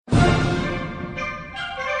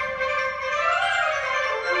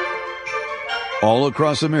All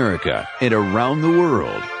across America and around the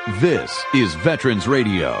world, this is Veterans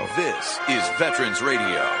Radio. This is Veterans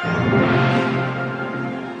Radio.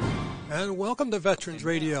 And welcome to Veterans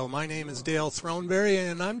Radio. My name is Dale Throneberry,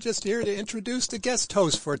 and I'm just here to introduce the guest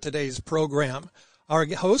host for today's program. Our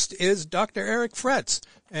host is Dr. Eric Fretz,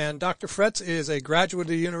 and Dr. Fretz is a graduate of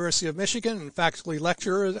the University of Michigan and faculty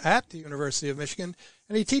lecturer at the University of Michigan,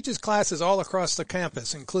 and he teaches classes all across the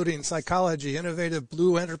campus, including psychology, innovative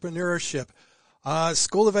blue entrepreneurship,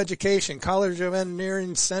 School of Education, College of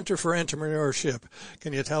Engineering, Center for Entrepreneurship.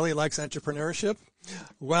 Can you tell he likes entrepreneurship?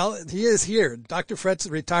 Well, he is here. Dr. Fretz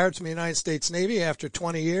retired from the United States Navy after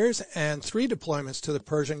 20 years and 3 deployments to the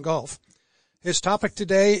Persian Gulf. His topic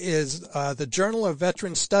today is the Journal of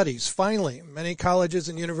Veteran Studies. Finally, many colleges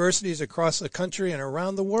and universities across the country and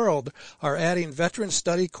around the world are adding veteran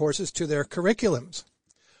study courses to their curriculums.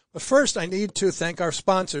 But first, I need to thank our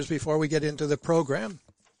sponsors before we get into the program.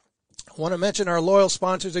 I want to mention our loyal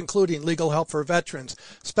sponsors, including Legal Help for Veterans,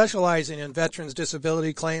 specializing in veterans'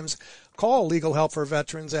 disability claims. Call Legal Help for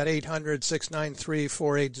Veterans at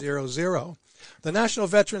 800-693-4800. The National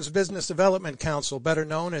Veterans Business Development Council, better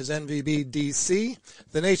known as NVBDC,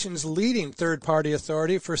 the nation's leading third-party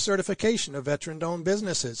authority for certification of veteran-owned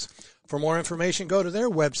businesses. For more information, go to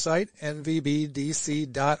their website,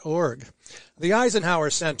 nvbdc.org. The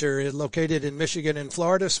Eisenhower Center is located in Michigan and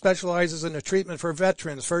Florida, specializes in the treatment for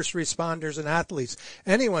veterans, first responders, and athletes,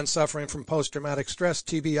 anyone suffering from post-traumatic stress,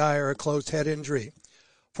 TBI, or a closed head injury.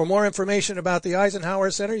 For more information about the Eisenhower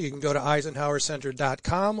Center, you can go to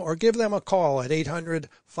eisenhowercenter.com or give them a call at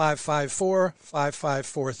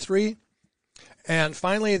 800-554-5543. And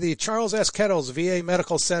finally, the Charles S. Kettles VA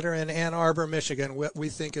Medical Center in Ann Arbor, Michigan, what we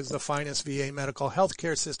think is the finest VA medical health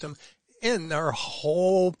care system in their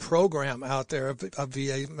whole program out there of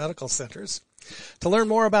VA medical centers. To learn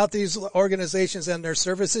more about these organizations and their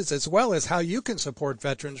services, as well as how you can support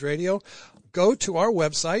Veterans Radio, go to our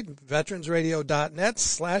website,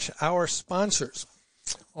 veteransradio.net/our sponsors.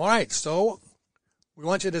 All right, so we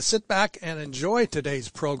want you to sit back and enjoy today's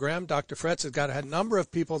program. Dr. Fretz has got a number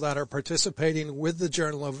of people that are participating with the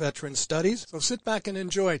Journal of Veteran Studies, so sit back and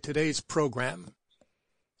enjoy today's program.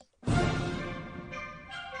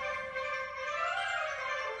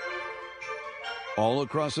 All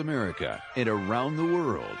across America and around the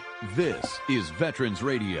world, this is Veterans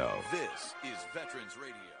Radio. This is Veterans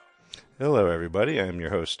Radio. Hello, everybody. I'm your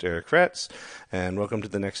host, Eric Fretz, and welcome to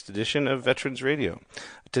the next edition of Veterans Radio.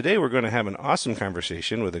 Today, we're going to have an awesome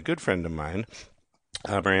conversation with a good friend of mine,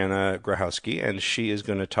 Mariana Grohowski, and she is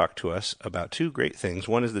going to talk to us about 2 great things.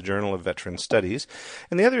 One is the Journal of Veteran Studies,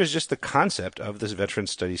 and the other is just the concept of this Veteran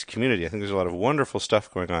Studies community. I think there's a lot of wonderful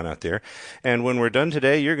stuff going on out there, and when we're done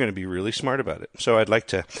today, you're going to be really smart about it. So I'd like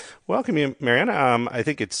to welcome you, Mariana. I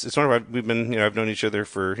think it's one of we've been, I've known each other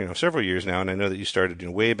for, several years now, and I know that you started,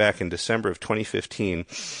 way back in December of 2015,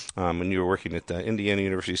 when you were working at the Indiana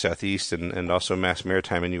University Southeast and also Mass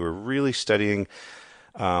Maritime, and you were really studying,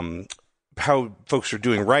 how folks are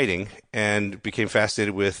doing writing, and became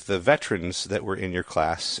fascinated with the veterans that were in your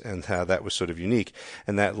class and how that was sort of unique.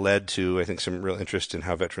 And that led to, I think, some real interest in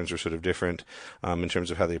how veterans are sort of different in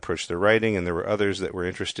terms of how they approach their writing. And there were others that were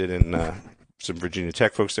interested in some Virginia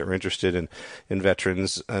Tech folks that were interested in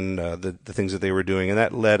veterans and the things that they were doing. And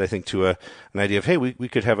that led, I think, to an idea of, hey, we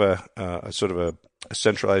could have a sort of a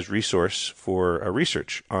centralized resource for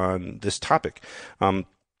research on this topic.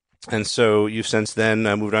 And so you've since then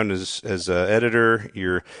moved on as editor.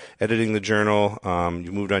 You're editing the journal.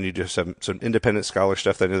 You moved on. You do some independent scholar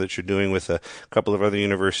stuff that I know that you're doing with a couple of other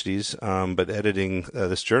universities. But editing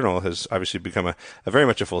this journal has obviously become a very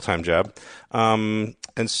much a full-time job. And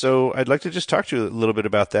so I'd like to just talk to you a little bit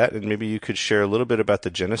about that, and maybe you could share a little bit about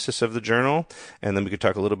the genesis of the journal, and then we could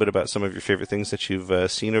talk a little bit about some of your favorite things that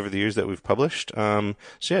you've seen over the years that we've published. So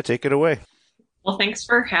yeah, take it away. Well, thanks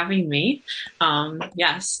for having me.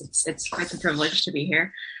 Yes, it's quite a privilege to be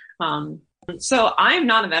here. So I'm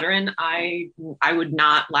not a veteran. I would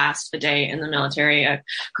not last a day in the military. I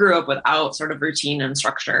grew up without sort of routine and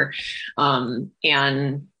structure. But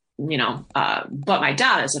my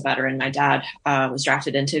dad is a veteran. My dad was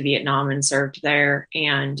drafted into Vietnam and served there,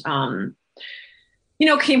 and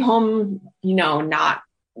came home, not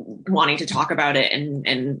wanting to talk about it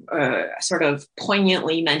and sort of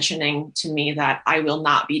poignantly mentioning to me that I will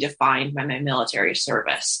not be defined by my military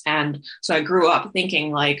service. And so I grew up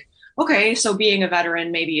thinking like, okay, so being a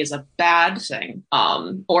veteran maybe is a bad thing,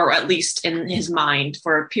 or at least in his mind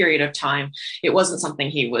for a period of time, it wasn't something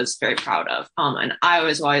he was very proud of. And I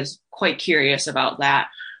was always quite curious about that.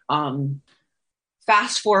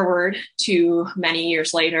 Fast forward to many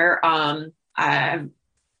years later,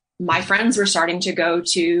 my friends were starting to go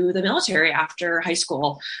to the military after high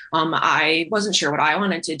school. I wasn't sure what I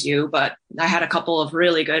wanted to do, but I had a couple of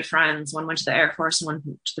really good friends. One went to the Air Force, one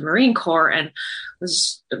to the Marine Corps, and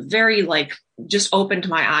was very just opened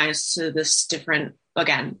my eyes to this different,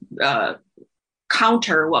 again,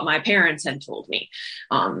 counter what my parents had told me.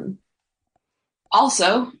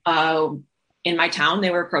 Also, in my town,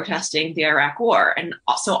 they were protesting the Iraq War. And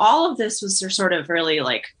so all of this was sort of really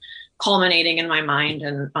culminating in my mind,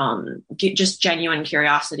 and just genuine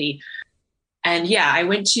curiosity. And I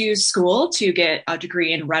went to school to get a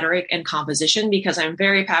degree in rhetoric and composition because I'm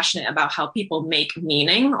very passionate about how people make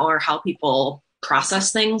meaning, or how people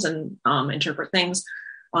process things and interpret things.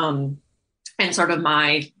 And sort of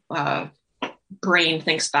my brain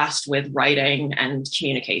thinks best with writing and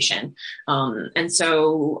communication. And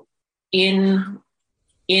so in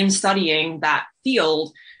studying that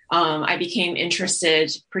field, I became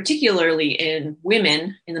interested particularly in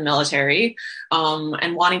women in the military,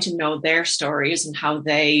 and wanting to know their stories and how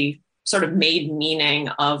they sort of made meaning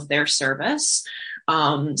of their service.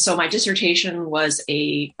 So my dissertation was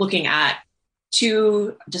looking at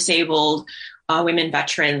 2 disabled women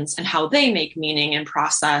veterans and how they make meaning and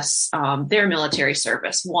process their military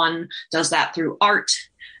service. One does that through art,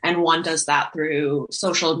 and one does that through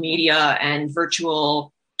social media and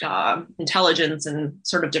virtual intelligence and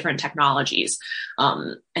sort of different technologies.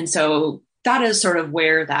 And so that is sort of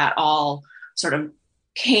where that all sort of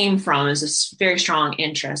came from, is this very strong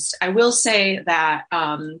interest. I will say that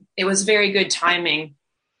it was very good timing,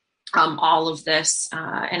 all of this.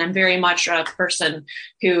 And I'm very much a person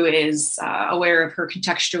who is aware of her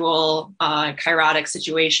contextual, kairotic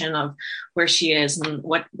situation of where she is and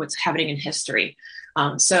what's happening in history.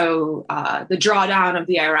 So the drawdown of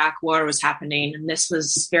the Iraq War was happening, and this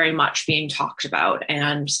was very much being talked about.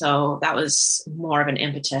 And so that was more of an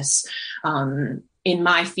impetus. In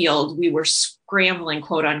my field, we were scrambling,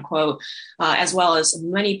 quote unquote, as well as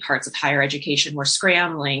many parts of higher education were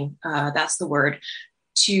scrambling, that's the word,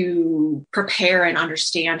 to prepare and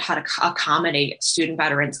understand how to accommodate student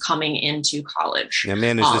veterans coming into college. Yeah,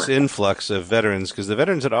 man, there's this influx of veterans, because the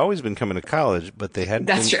veterans had always been coming to college, but they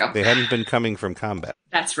hadn't been coming from combat.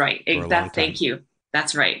 That's right. Thank you.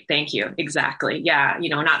 That's right. Thank you. Exactly. Yeah.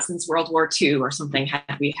 Not since World War II or something had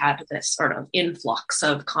we had this sort of influx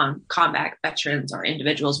of combat veterans or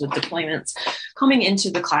individuals with deployments coming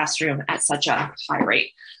into the classroom at such a high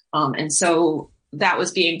rate. And so that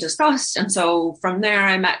was being discussed. And so from there,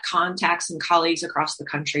 I met contacts and colleagues across the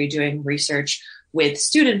country doing research with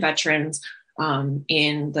student veterans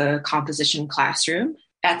in the composition classroom.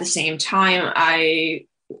 At the same time, I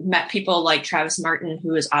met people like Travis Martin,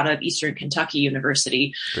 who is out of Eastern Kentucky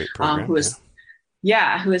University, Great program, who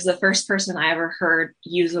is the first person I ever heard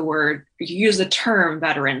use the term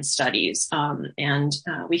veteran studies. And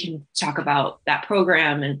we can talk about that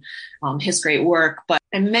program and his great work. But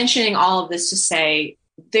I'm mentioning all of this to say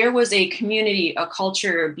there was a community, a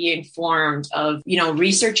culture being formed of,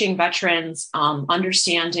 researching veterans,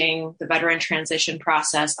 understanding the veteran transition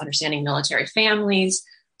process, understanding military families.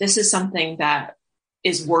 This is something that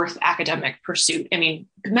is worth academic pursuit. I mean,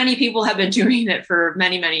 many people have been doing it for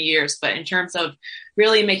many, many years, but in terms of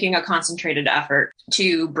really making a concentrated effort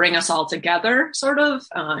to bring us all together, sort of,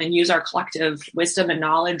 and use our collective wisdom and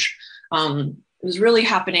knowledge, it was really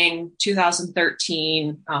happening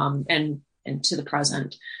 2013 and to the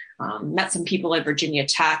present. Met some people at Virginia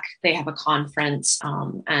Tech. They have a conference,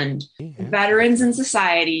 and Veterans in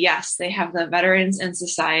Society. Yes, they have the Veterans in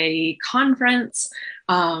Society conference.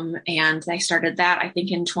 And I started that, I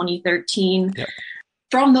think, in 2013. Yep.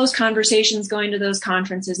 From those conversations, going to those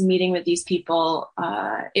conferences, meeting with these people,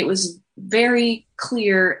 it was very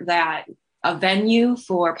clear that a venue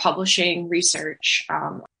for publishing research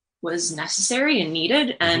was necessary and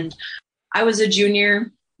needed. And I was a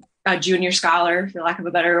junior scholar, for lack of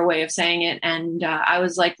a better way of saying it. And I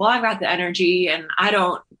was like, well, I've got the energy, and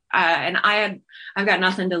I've got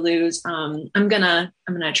nothing to lose. I'm gonna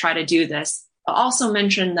try to do this. I'll also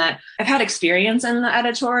mention that I've had experience in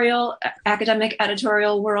the academic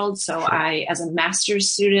editorial world. So I, as a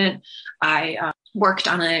master's student, I worked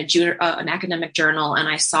on an academic journal, and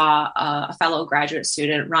I saw a fellow graduate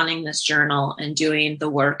student running this journal and doing the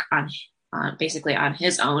work basically on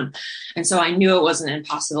his own. And so I knew it wasn't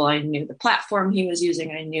impossible. I knew the platform he was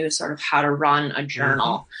using. I knew sort of how to run a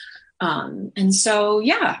journal. And so,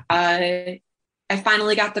 I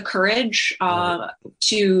finally got the courage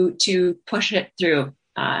to push it through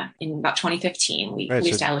in about 2015. We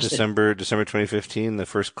established December 2015, the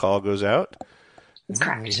first call goes out. That's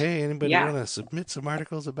correct. Hey, anybody want to submit some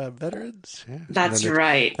articles about veterans? Yeah. That's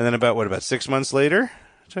right. And then about 6 months later,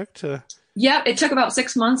 it took to Yep. It took about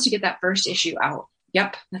 6 months to get that first issue out.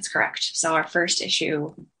 Yep, that's correct. So our first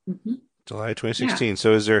issue. Mm-hmm. July 2016. Yeah.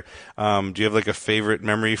 So is there, do you have like a favorite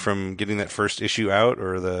memory from getting that first issue out,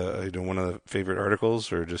 or one of the favorite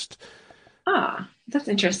articles, or just? That's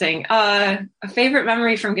interesting. A favorite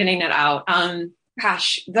memory from getting it out.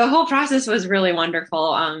 Gosh, the whole process was really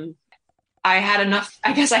wonderful.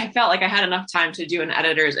 I guess I felt like I had enough time to do an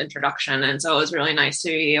editor's introduction. And so it was really nice to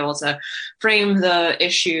be able to frame the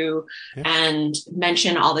issue and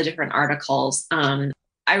mention all the different articles.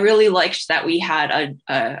 I really liked that we had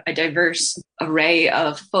a diverse array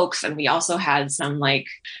of folks, and we also had some like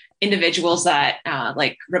individuals that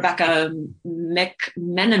like Rebecca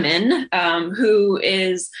McMenamin, who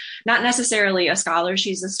is not necessarily a scholar,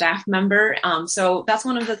 she's a staff member. So that's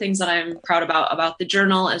one of the things that I'm proud about the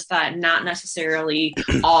journal, is that not necessarily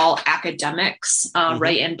all academics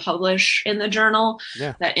write and publish in the journal,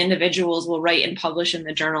 that individuals will write and publish in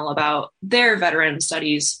the journal about their veteran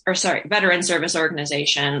service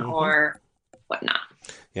organization or whatnot.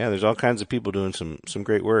 Yeah, there's all kinds of people doing some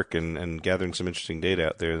great work and gathering some interesting data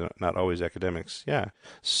out there, not always academics. Yeah.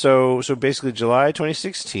 So basically July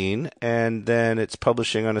 2016, and then it's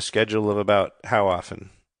publishing on a schedule of about how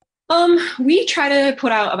often? We try to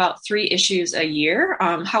put out about 3 issues a year.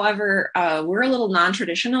 However, we're a little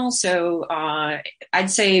non-traditional. So I'd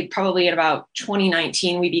say probably at about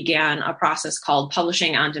 2019, we began a process called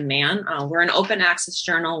publishing on demand. We're an open access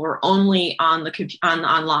journal. We're only on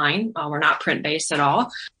online. We're not print-based at all.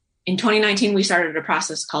 In 2019, we started a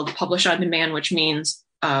process called publish on demand, which means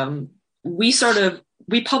we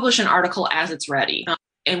publish an article as it's ready.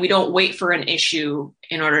 And we don't wait for an issue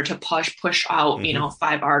in order to push out,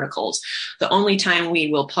 5 articles. The only time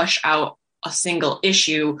we will push out a single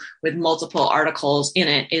issue with multiple articles in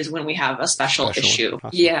it is when we have a special issue.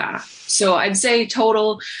 Awesome. Yeah. So I'd say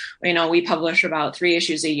total, we publish about 3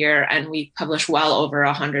 issues a year, and we publish well over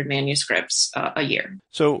 100 manuscripts a year.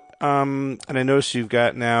 So, and I notice you've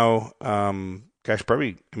got now,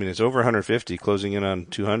 it's over 150, closing in on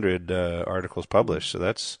 200 articles published. So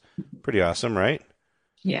that's pretty awesome, right?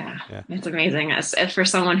 Yeah, it's amazing. As for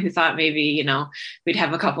someone who thought maybe, we'd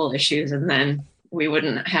have a couple issues and then we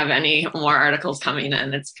wouldn't have any more articles coming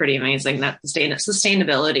in. It's pretty amazing, that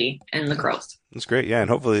sustainability and the growth. That's great. Yeah. And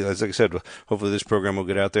hopefully, as I said, this program will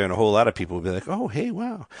get out there and a whole lot of people will be like, oh, hey,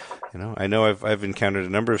 wow. I know I've encountered a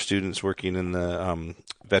number of students working in the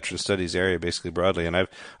veteran studies area, basically broadly. And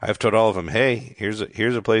I've told all of them, hey, here's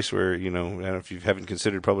a place where, I don't know if you haven't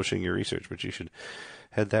considered publishing your research, but you should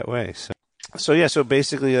head that way. So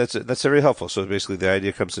basically that's very helpful. So basically the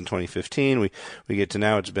idea comes in 2015. We get to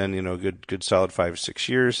now, it's been, a good solid 5 or 6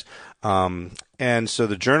 years. And so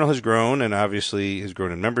the journal has grown, and obviously has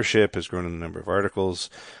grown in membership, has grown in the number of articles.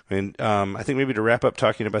 I think maybe to wrap up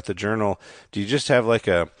talking about the journal, do you just have like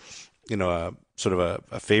a sort of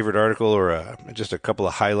a favorite article, or just a couple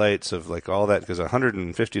of highlights of like all that? Because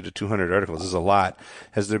 150 to 200 articles is a lot.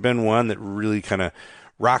 Has there been one that really kind of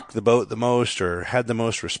rocked the boat the most, or had the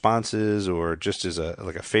most responses, or just is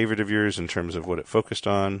a favorite of yours in terms of what it focused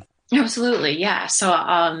on? Absolutely. Yeah. So,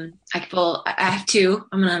 I have 2.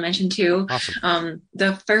 I'm going to mention 2. Awesome.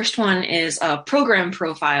 The first one is a program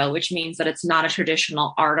profile, which means that it's not a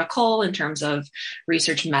traditional article in terms of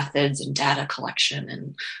research methods and data collection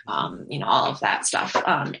and, all of that stuff.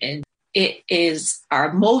 And it is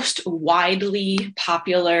our most widely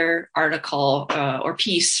popular article, or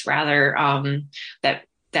piece rather,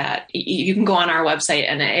 that you can go on our website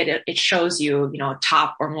and it shows you,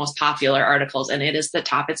 top or most popular articles. And it is the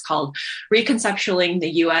top. It's called Reconceptualizing the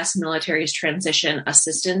U.S. Military's Transition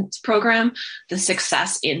Assistance Program, the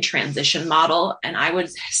Success in Transition Model. And I would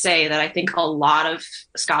say that I think a lot of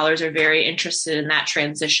scholars are very interested in that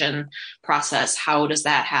transition process. How does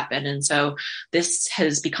that happen? And so this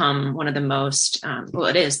has become one of the most,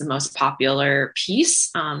 it is the most popular piece.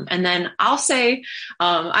 And then I'll say,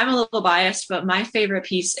 I'm a little biased, but my favorite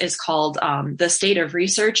piece is called The State of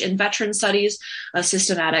Research in Veteran Studies, a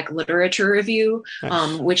Systematic Literature Review,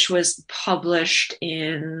 which was published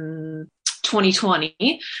in 2020.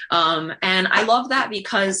 And I love that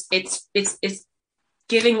because it's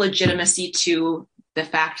giving legitimacy to the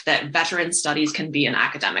fact that veteran studies can be an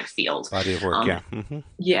academic field. Body of work, yeah. Mm-hmm.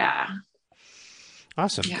 Yeah.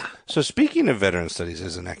 Awesome. Yeah. So speaking of veteran studies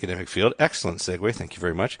as an academic field, excellent segue. Thank you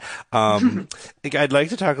very much. I'd like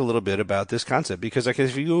to talk a little bit about this concept because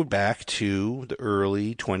if you go back to the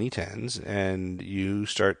early 2010s and you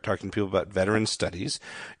start talking to people about veteran studies,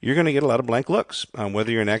 you're going to get a lot of blank looks,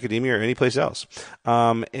 whether you're in academia or any place else.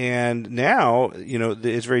 And now,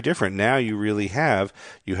 it's very different. Now you really have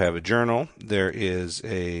a journal. There is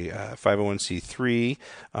a 501c3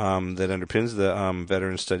 that underpins the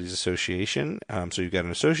Veteran Studies Association. So you've got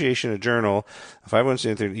an association, a journal, a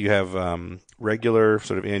 501c3. You have regular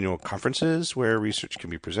sort of annual conferences where research can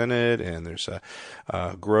be presented, and there's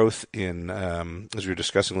growth in, as we were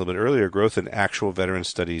discussing a little bit earlier, growth in actual veteran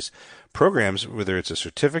studies programs, whether it's a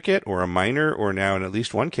certificate or a minor, or now in at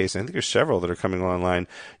least one case, and I think there's several that are coming online,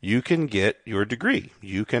 you can get your degree.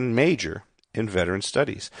 You can major in veteran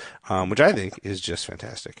studies, which I think is just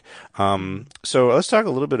fantastic. So let's talk a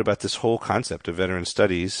little bit about this whole concept of veteran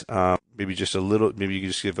studies. Maybe you can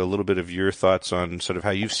just give a little bit of your thoughts on sort of how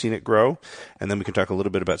you've seen it grow, and then we can talk a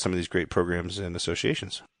little bit about some of these great programs and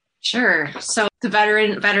associations. Sure. So the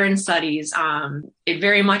veteran studies, it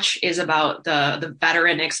very much is about the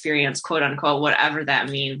veteran experience, quote unquote, whatever that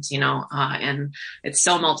means, and it's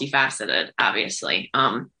so multifaceted, obviously.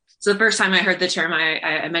 So the first time I heard the term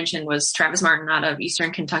I mentioned was Travis Martin out of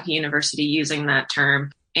Eastern Kentucky University using that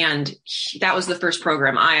term. And that was the first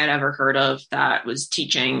program I had ever heard of that was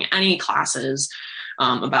teaching any classes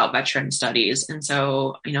about veteran studies. And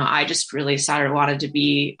so, I just really wanted to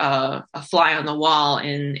be a fly on the wall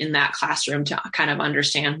in that classroom to kind of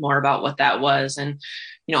understand more about what that was. And,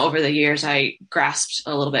 over the years, I grasped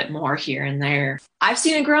a little bit more here and there. I've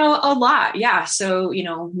seen it grow a lot. Yeah. So,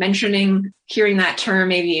 hearing that term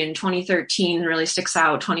maybe in 2013 really sticks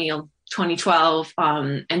out, 2012,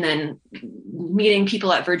 and then meeting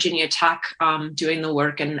people at Virginia Tech, doing the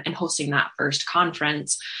work and hosting that first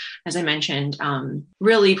conference, as I mentioned,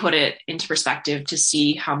 really put it into perspective to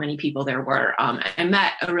see how many people there were. I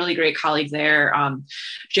met a really great colleague there,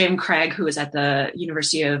 Jim Craig, who is at the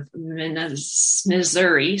University of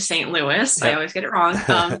Missouri, St. Louis. Yep. I always get it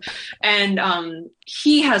wrong. And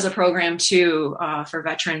he has a program too for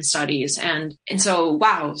veteran studies. And so,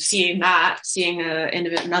 wow, seeing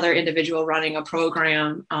another individual running a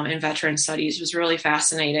program in veteran studies was really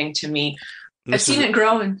fascinating to me. I've seen it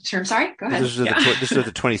grow in terms. Sorry, go ahead. This is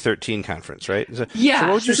the 2013 conference, right? Yeah. So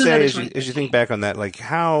what would you say as you think back on that? Like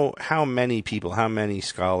how many people, how many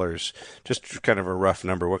scholars? Just kind of a rough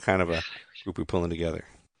number. What kind of a group are we pulling together?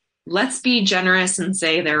 Let's be generous and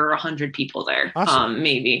say there were 100 people there. Awesome.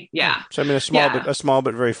 Maybe. Yeah. So a small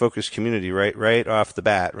but very focused community, right off the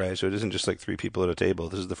bat, right? So it isn't just like 3 people at a table.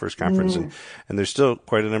 This is the first conference, and there's still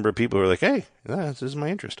quite a number of people who are like, hey, this is my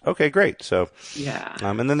interest. Okay, great. So yeah.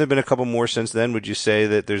 And then there've been a couple more since then. Would you say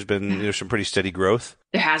that there's been some pretty steady growth?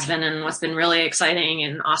 There has been, and what's been really exciting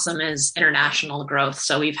and awesome is international growth.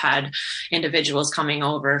 So we've had individuals coming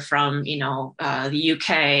over from, the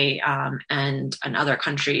UK and other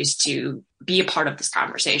countries to be a part of this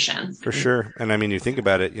conversation. For sure. And I mean, you think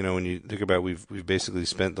about it, when you think about we've basically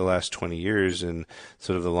spent the last 20 years in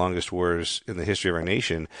sort of the longest wars in the history of our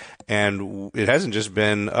nation. And it hasn't just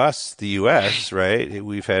been us, the U.S., right?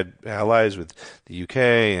 We've had allies with the UK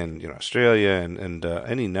and Australia and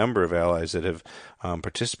any number of allies that have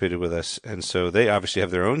participated with us. And so they obviously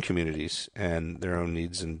have their own communities and their own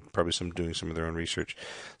needs and probably doing some of their own research.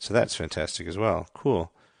 So that's fantastic as well.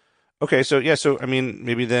 Cool. Okay, so I mean,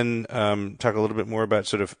 maybe then talk a little bit more about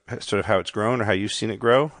sort of how it's grown or how you've seen it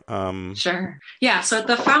grow. Sure. Yeah. So at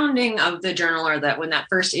the founding of the journal, or that when that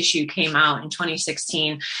first issue came out in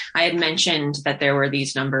 2016, I had mentioned that there were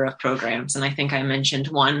these number of programs, and I think I mentioned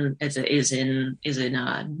one is in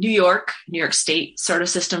New York State sort of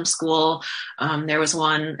system school. There was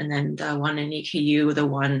one, and then the one in EKU, the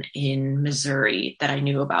one in Missouri that I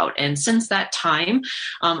knew about. And since that time,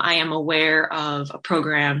 I am aware of a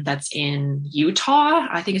program that's in Utah.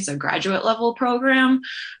 I think it's a graduate level program.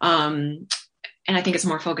 And I think it's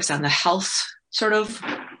more focused on the health sort of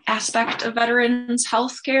aspect of veterans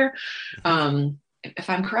healthcare. If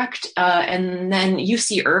I'm correct. And then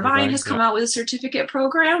UC Irvine has come out with a certificate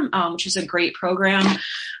program, which is a great program.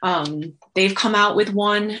 They've come out with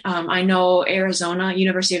one. I know Arizona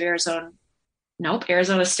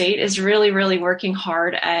State is really, really working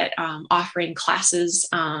hard at offering classes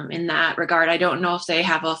in that regard. I don't know if they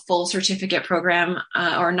have a full certificate program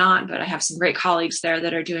or not, but I have some great colleagues there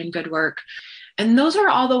that are doing good work. And those are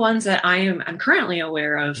all the ones that I'm currently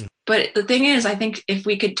aware of. But the thing is, I think if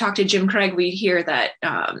we could talk to Jim Craig, we'd hear that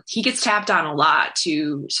he gets tapped on a lot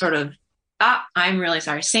to sort of, I'm really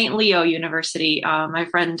sorry, St. Leo University. My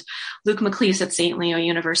friend Luke McLeese at St. Leo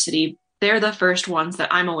University they're the first ones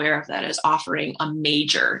that I'm aware of that is offering a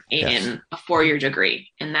major in a 4-year degree,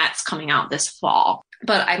 and that's coming out this fall.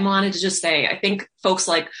 But I wanted to just say, I think folks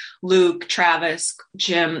like Luke, Travis,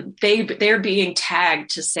 Jim, they're being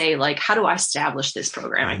tagged to say, like, how do I establish this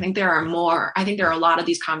program? I think there are a lot of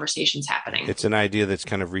these conversations happening. It's an idea that's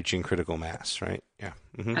kind of reaching critical mass, right? Yeah.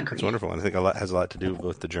 Mm-hmm. It's wonderful. And I think has a lot to do with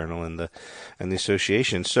both the journal and the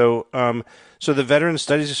association. So, so the Veteran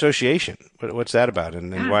Studies Association, what's that about?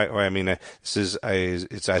 And why, I mean, I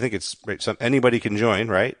think it's anybody can join,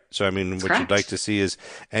 right? So, I mean, what you'd like to see is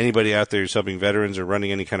anybody out there who's helping veterans or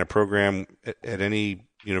running any kind of program at any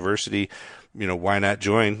university, why not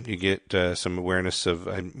join? You get some awareness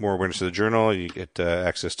more awareness of the journal. You get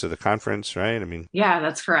access to the conference, right? I mean, yeah,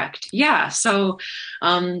 that's correct. Yeah. So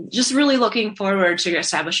just really looking forward to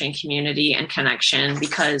establishing community and connection,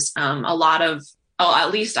 because a lot of,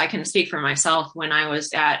 at least I can speak for myself, when I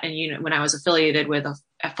was when I was affiliated with a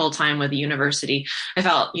full-time with a university, I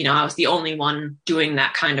felt, I was the only one doing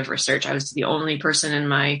that kind of research. I was the only person in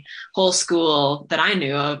my whole school that I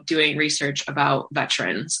knew of doing research about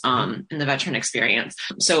veterans and the veteran experience.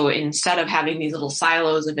 So instead of having these little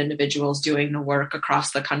silos of individuals doing the work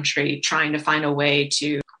across the country, trying to find a way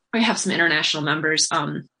to, we have some international members,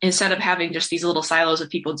 instead of having just these little silos of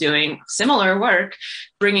people doing similar work,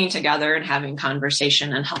 bringing together and having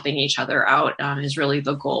conversation and helping each other out is really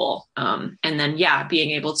the goal. And then,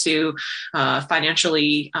 being able to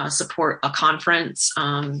financially support a conference.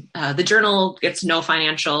 The journal gets no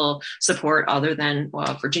financial support other than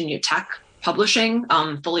Virginia Tech Publishing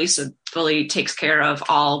fully takes care of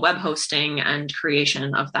all web hosting and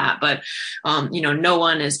creation of that. But, no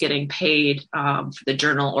one is getting paid for the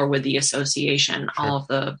journal or with the association. Sure. All of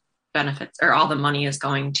the benefits or all the money is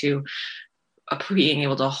going to being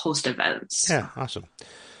able to host events. Yeah, awesome.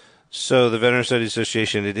 So the Veteran Studies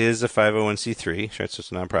Association, it is a 501c3, right? So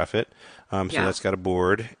it's a nonprofit. So that's got a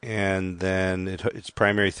board. And then its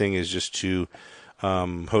primary thing is just to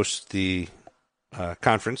host the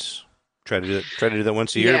conference. Try to do that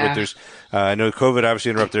once a year, but there's I know COVID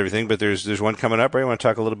obviously interrupted everything, but there's one coming up, right? You want to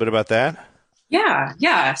talk a little bit about that?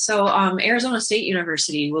 Yeah. So Arizona State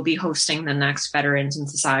University will be hosting the next Veterans in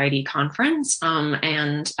Society conference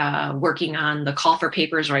and working on the call for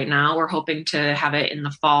papers right now. We're hoping to have it in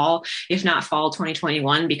the fall, if not fall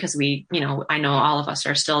 2021, because I know all of us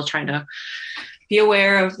are still trying to be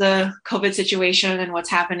aware of the COVID situation and what's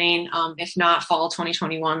happening. If not fall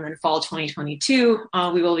 2021, then fall 2022,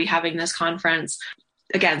 we will be having this conference.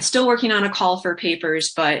 Again, still working on a call for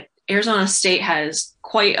papers, but Arizona State has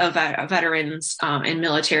quite a veterans and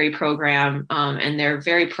military program, and they're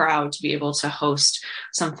very proud to be able to host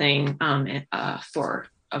something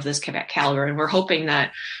of this caliber. And we're hoping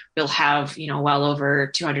that we'll have, well over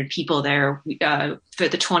 200 people there. For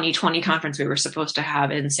the 2020 conference we were supposed to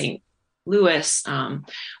have in St. Louis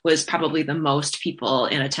was probably the most people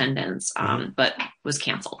in attendance, but was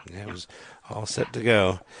canceled. Yeah, it was all set to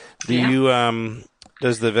go.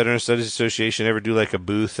 Does the Veteran Studies Association ever do like a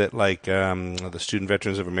booth at the Student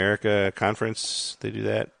Veterans of America conference? They do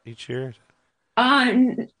that each year?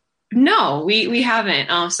 No, we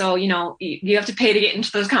haven't. So, you have to pay to get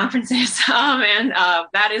into those conferences. And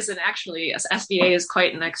that isn't actually, SBA is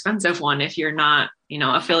quite an expensive one if you're not,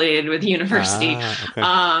 affiliated with the university. Okay.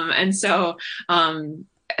 And so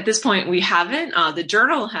at this point we haven't. The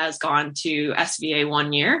journal has gone to SBA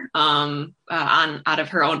 1 year out of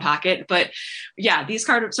her own pocket. But these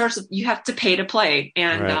sorts you have to pay to play.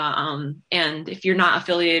 And right. And if you're not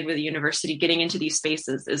affiliated with a university, getting into these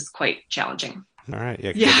spaces is quite challenging. All right.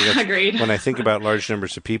 Yeah, agreed. When I think about large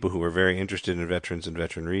numbers of people who are very interested in veterans and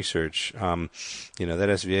veteran research, that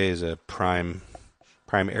SVA is a prime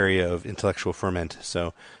area of intellectual ferment.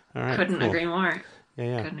 So, all right. Couldn't agree more.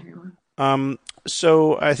 Yeah. Couldn't agree more.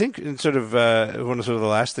 So I think one of the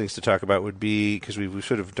last things to talk about would be, because we've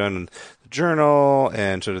sort of done the journal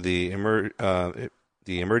and sort of the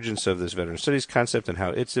emergence of this veteran studies concept and how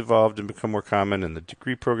it's evolved and become more common, and the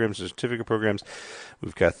degree programs, the certificate programs.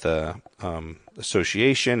 We've got the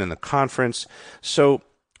association and the conference. So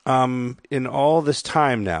in all this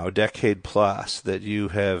time now, decade plus, that you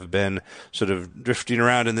have been sort of drifting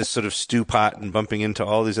around in this sort of stew pot and bumping into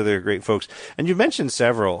all these other great folks, and you've mentioned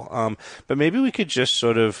several, but maybe we could just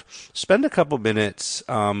sort of spend a couple minutes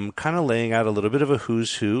kind of laying out a little bit of a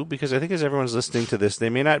who's who, because I think as everyone's listening to this, they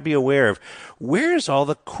may not be aware of where's all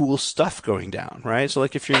the cool stuff going down, right? So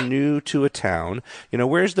like if you're new to a town,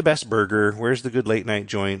 where's the best burger? Where's the good late night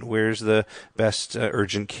joint? Where's the best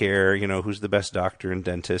urgent care? Who's the best doctor and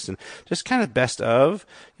dentist? scientist, and just kind of best of,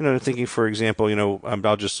 thinking, for example,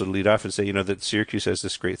 I'll just sort of lead off and say, that Syracuse has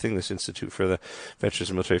this great thing, this Institute for the Veterans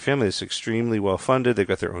and Military Family. It's extremely well funded. They've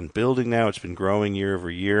got their own building now. It's been growing year over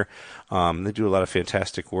year. They do a lot of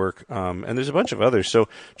fantastic work, and there's a bunch of others. So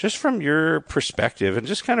just from your perspective, and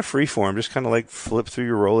just kind of freeform, just kind of like flip through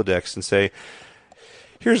your Rolodex and say,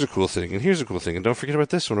 here's a cool thing, and here's a cool thing, and don't forget about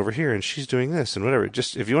this one over here, and she's doing this, and whatever.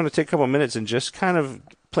 Just if you want to take a couple of minutes and just kind of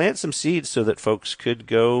plant some seeds so that folks could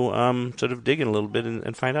go sort of dig in a little bit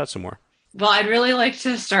and find out some more. Well, I'd really like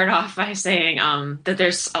to start off by saying that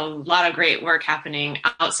there's a lot of great work happening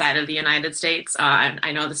outside of the United States.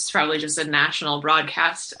 I know this is probably just a national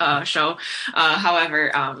broadcast show.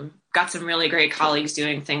 However, got some really great colleagues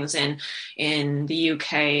doing things in the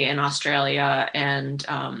UK and Australia, and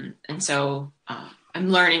so I'm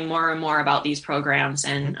learning more and more about these programs.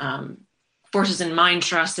 And Forces in Mind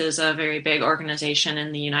Trust is a very big organization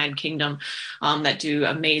in the United Kingdom that do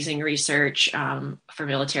amazing research for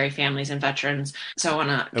military families and veterans. So I want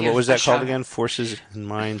to. And what was that called again? Forces in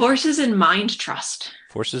Mind. Forces in Mind Trust.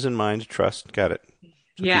 Forces in Mind Trust. Got it.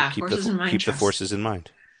 So yeah, keep Forces in Mind Trust. Keep the forces in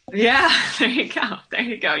mind. Yeah, there you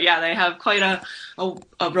go. Yeah, they have quite a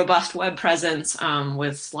robust web presence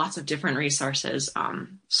with lots of different resources.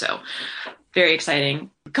 So very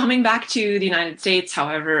exciting. Coming back to the United States,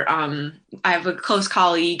 however, I have a close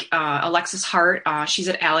colleague, Alexis Hart. She's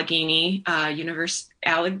at Allegheny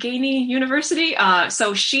University.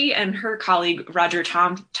 So she and her colleague, Roger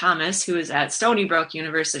Thomas, who is at Stony Brook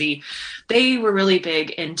University, they were really big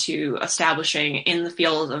into establishing in the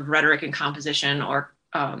field of rhetoric and composition, or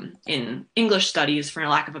in English studies, for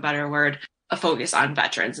lack of a better word, a focus on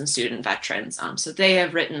veterans and student veterans. So they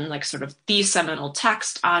have written like sort of the seminal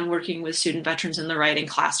text on working with student veterans in the writing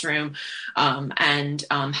classroom, and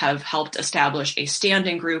have helped establish a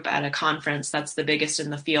standing group at a conference that's the biggest in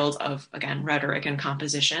the field of, again, rhetoric and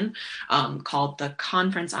composition, called the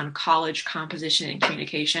Conference on College Composition and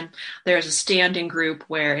Communication. There's a standing group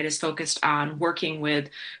where it is focused on working with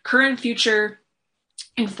current, future,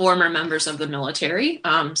 and former members of the military.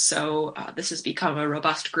 So this has become a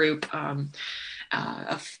robust group of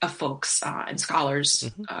folks and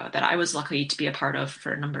scholars that I was lucky to be a part of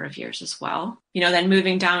for a number of years as well. Then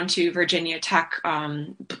moving down to Virginia Tech,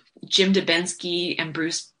 Jim Dubinsky and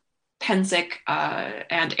Bruce Pencek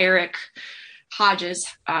and Eric Hodges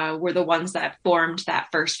were the ones that formed that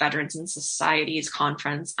first Veterans and Societies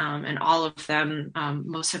conference, and all of them,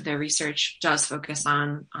 most of their research does focus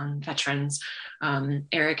on veterans.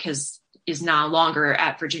 Eric is no longer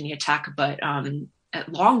at Virginia Tech, but at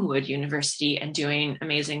Longwood University, and doing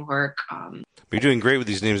amazing work. You're doing great with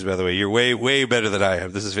these names, by the way. You're way, way better than I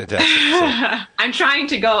am. This is fantastic. So. I'm trying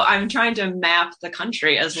to map the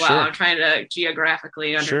country as well. Sure. I'm trying to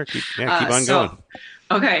geographically. Keep on going.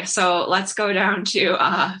 Okay, so let's go down to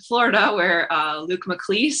Florida, where Luke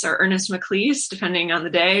McLeese, or Ernest McLeese, depending on the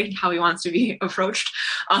day, how he wants to be approached.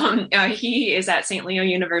 He is at St. Leo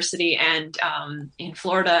University and in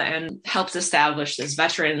Florida, and helps establish this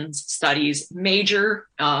Veterans Studies major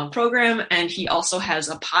program. And he also has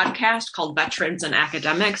a podcast called Veterans and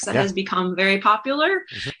Academics that has become very popular.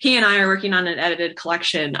 Mm-hmm. He and I are working on an edited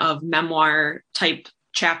collection of memoir-type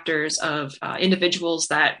chapters of individuals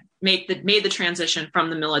that made the transition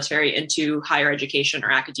from the military into higher education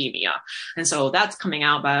or academia. And so that's coming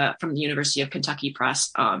out from the University of Kentucky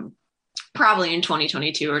Press, probably in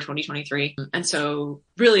 2022 or 2023. And so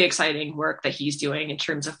really exciting work that he's doing in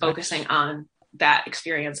terms of focusing on that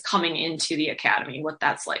experience coming into the academy, what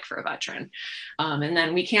that's like for a veteran. And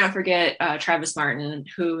then we can't forget Travis Martin,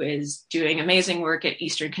 who is doing amazing work at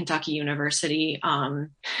Eastern Kentucky University. And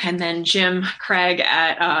then Jim Craig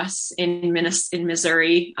at us in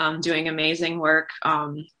Missouri, doing amazing work.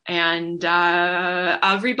 And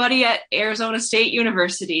everybody at Arizona State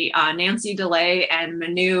University, Nancy DeLay and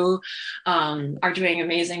Manu, are doing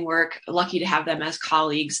amazing work. Lucky to have them as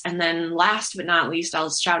colleagues. And then last but not least, I'll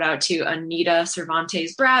shout out to Anita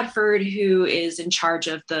Cervantes Bradford, who is in charge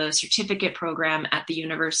of the certificate program at the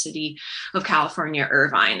University of California,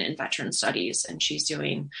 Irvine in Veteran Studies. And she's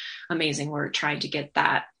doing amazing work trying to get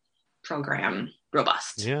that program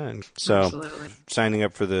robust. Yeah. And so absolutely. Signing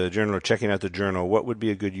up for the journal or checking out the journal, what would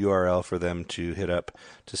be a good URL for them to hit up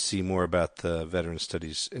to see more about the veteran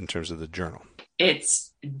studies in terms of the journal?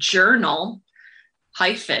 It's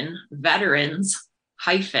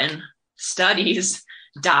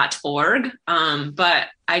journal-veterans-studies.org. But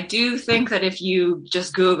I do think that if you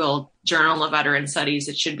just Google Journal of Veteran Studies,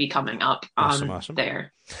 it should be coming up awesome.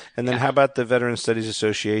 There. And then how about the Veteran Studies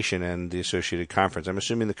Association and the associated conference? I'm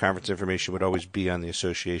assuming the conference information would always be on the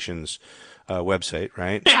association's website,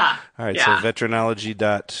 right? Yeah. All right. Yeah. So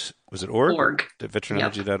veterinology.org Was it org? Org.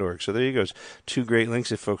 Veterinology.org. Yep. So there you go. 2 great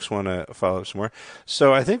links if folks want to follow up some more.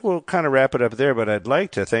 So I think we'll kind of wrap it up there, but I'd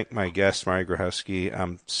like to thank my guest, Mari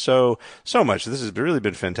Grohowski, so much. This has really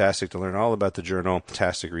been fantastic to learn all about the journal.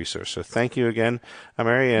 Fantastic resource. So thank you again,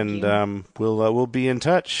 Mari, and we'll be in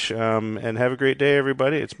touch. And have a great day,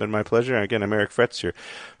 everybody. It's been my pleasure. Again, I'm Eric Fretz, your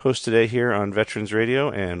host today here on Veterans Radio,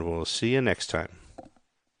 and we'll see you next time.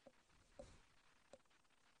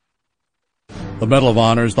 The Medal of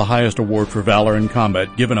Honor is the highest award for valor in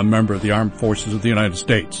combat given a member of the Armed Forces of the United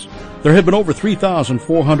States. There have been over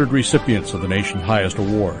 3,400 recipients of the nation's highest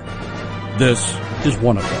award. This is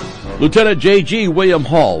one of them. Lieutenant J.G. William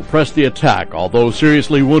Hall pressed the attack, although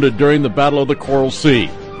seriously wounded during the Battle of the Coral Sea.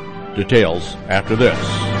 Details after this.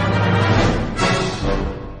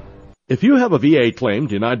 If you have a VA claim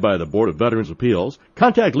denied by the Board of Veterans' Appeals,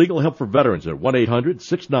 contact Legal Help for Veterans at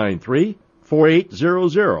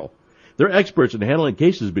 1-800-693-4800. They're experts in handling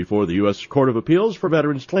cases before the U.S. Court of Appeals for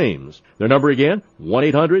Veterans Claims. Their number again,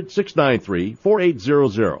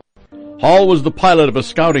 1-800-693-4800. Hall was the pilot of a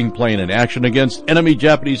scouting plane in action against enemy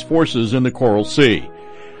Japanese forces in the Coral Sea.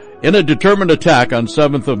 In a determined attack on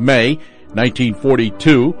 7th of May,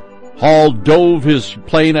 1942, Hall dove his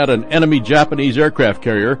plane at an enemy Japanese aircraft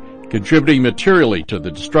carrier, contributing materially to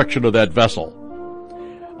the destruction of that vessel.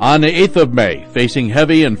 On the 8th of May, facing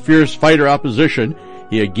heavy and fierce fighter opposition,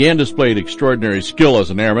 he again displayed extraordinary skill as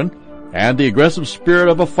an airman and the aggressive spirit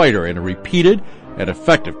of a fighter in repeated and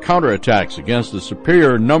effective counterattacks against the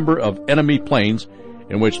superior number of enemy planes,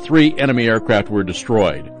 in which 3 enemy aircraft were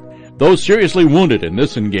destroyed. Though seriously wounded in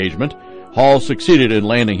this engagement, Hall succeeded in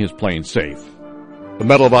landing his plane safe. The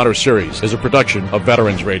Medal of Honor series is a production of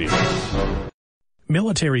Veterans Radio.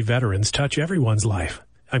 Military veterans touch everyone's life.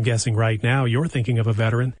 I'm guessing right now you're thinking of a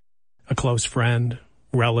veteran, a close friend,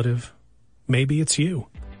 relative. Maybe it's you.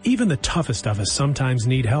 Even the toughest of us sometimes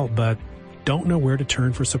need help, but don't know where to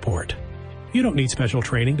turn for support. You don't need special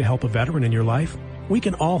training to help a veteran in your life. We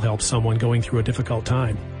can all help someone going through a difficult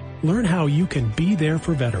time. Learn how you can be there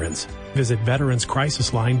for veterans. Visit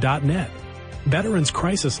veteranscrisisline.net.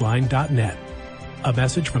 Veteranscrisisline.net. A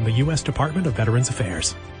message from the U.S. Department of Veterans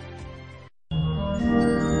Affairs.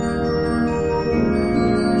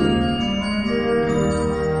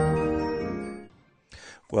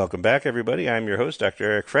 Welcome back, everybody. I'm your host, Dr.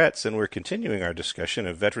 Eric Fretz, and we're continuing our discussion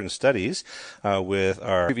of veteran studies with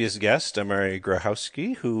our previous guest, Mari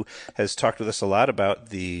Grohowski, who has talked with us a lot about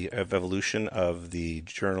the evolution of the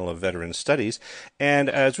Journal of Veteran Studies. And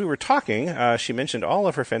as we were talking, she mentioned all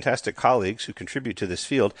of her fantastic colleagues who contribute to this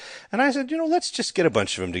field. And I said, let's just get a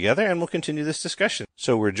bunch of them together and we'll continue this discussion.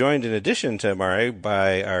 So we're joined, in addition to Mari,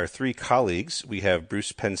 by our 3 colleagues. We have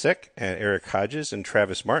Bruce Pencek and Eric Hodges and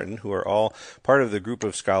Travis Martin, who are all part of the group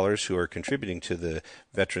of scholars who are contributing to the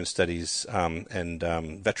veteran studies and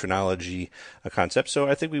veterinology concept. So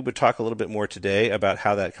I think we would talk a little bit more today about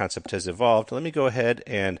how that concept has evolved. Let me go ahead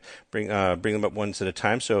and bring them up one at a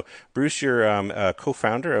time. So Bruce, you're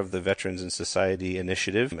co-founder of the Veterans and Society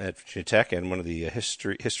Initiative at Virginia Tech and one of the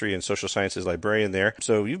history and social sciences librarian there.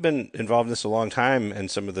 So you've been involved in this a long time, and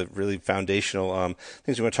some of the really foundational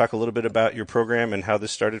things. You want to talk a little bit about your program and how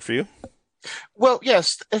this started for you? Well,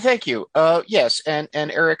 yes, thank you. Yes, and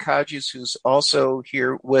Eric Hodges, who's also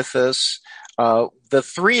here with us. The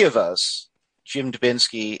 3 of us, Jim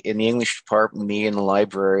Dubinsky in the English department, me in the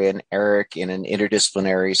library, and Eric in an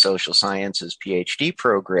interdisciplinary social sciences PhD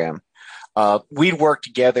program. We'd worked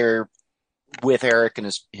together with Eric and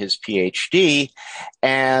his PhD,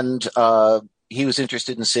 and he was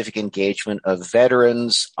interested in civic engagement of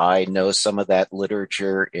veterans. I know some of that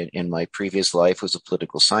literature in my previous life, was a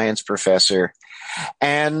political science professor.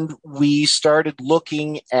 And we started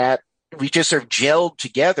looking at, we just sort of gelled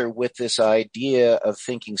together with this idea of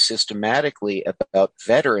thinking systematically about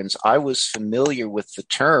veterans. I was familiar with the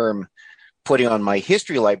term, putting on my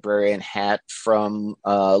history librarian hat, from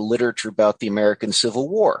literature about the American Civil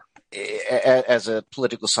War. As a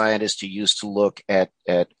political scientist who used to look at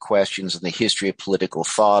questions in the history of political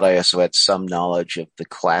thought, I also had some knowledge of the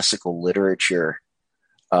classical literature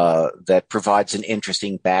that provides an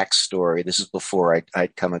interesting backstory. This is before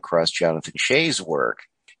I'd come across Jonathan Shea's work.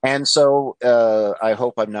 And so I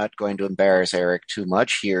hope I'm not going to embarrass Eric too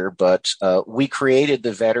much here, but we created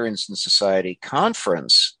the Veterans and Society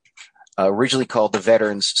Conference, originally called the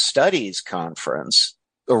Veterans Studies Conference,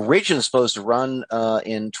 originally supposed to run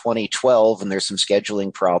in 2012, and there's some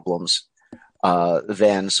scheduling problems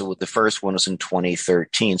then. So the first one was in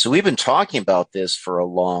 2013. So we've been talking about this for a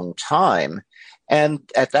long time. And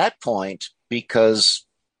at that point, because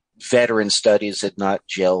veteran studies had not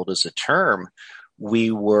gelled as a term,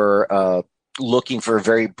 we were looking for a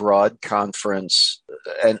very broad conference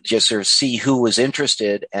and just sort of see who was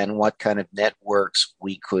interested and what kind of networks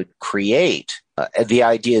we could create. The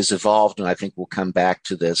ideas evolved, and I think we'll come back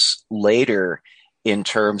to this later in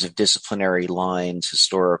terms of disciplinary lines,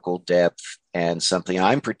 historical depth, and something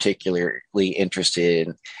I'm particularly interested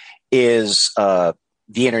in is the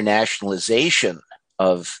internationalization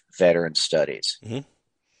of veteran studies. Mm-hmm.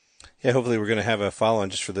 Yeah, hopefully we're going to have a follow-on,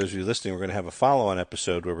 just for those of you listening, we're going to have a follow-on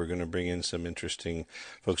episode where we're going to bring in some interesting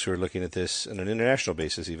folks who are looking at this on an international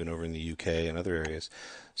basis, even over in the UK and other areas.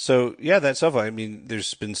 So, yeah, that's helpful. I mean,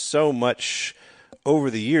 there's been so much over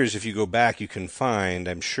the years. If you go back, you can find,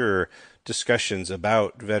 I'm sure, discussions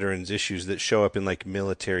about veterans issues that show up in like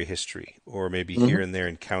military history, or maybe here and there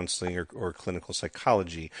in counseling or clinical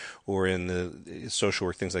psychology, or in the social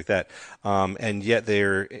work, things like that. And yet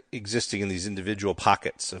they're existing in these individual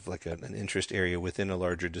pockets of like an interest area within a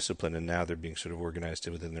larger discipline, and now they're being sort of organized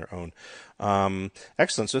within their own.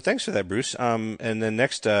 Excellent. So thanks for that, Bruce. And then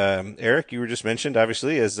next, Eric, you were just mentioned,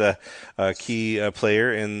 obviously, as a key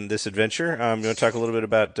player in this adventure. You want to talk a little bit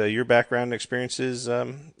about your background and experiences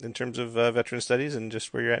in terms of veteran studies and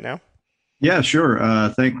just where you're at now? Yeah, sure.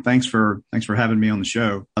 Thanks for having me on the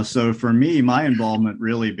show. So for me, my involvement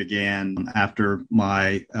really began after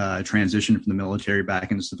my transition from the military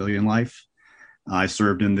back into civilian life. I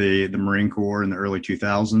served in the Marine Corps in the early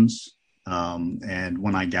 2000s. And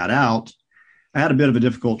when I got out, I had a bit of a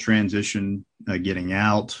difficult transition getting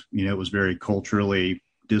out. You know, it was very culturally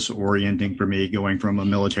disorienting for me going from a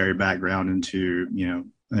military background into,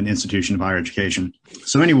 an institution of higher education.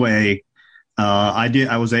 So anyway,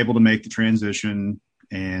 I was able to make the transition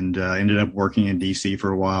and ended up working in DC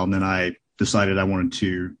for a while. And then I decided I wanted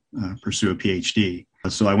to pursue a PhD.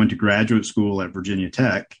 So I went to graduate school at Virginia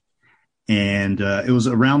Tech. And it was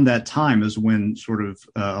around that time is when sort of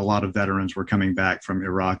a lot of veterans were coming back from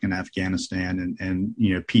Iraq and Afghanistan, and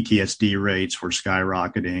PTSD rates were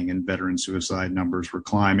skyrocketing and veteran suicide numbers were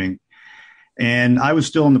climbing. And I was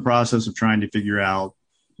still in the process of trying to figure out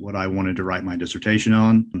what I wanted to write my dissertation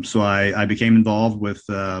on. So I became involved with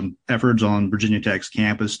efforts on Virginia Tech's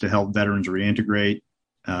campus to help veterans reintegrate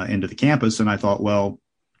into the campus. And I thought, well,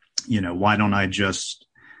 why don't I just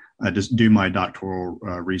do my doctoral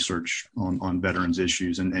research on veterans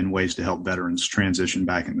issues and ways to help veterans transition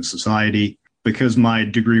back into society. Because my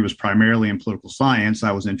degree was primarily in political science,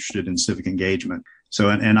 I was interested in civic engagement. So,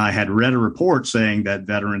 and I had read a report saying that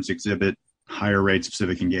veterans exhibit higher rates of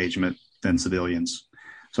civic engagement than civilians.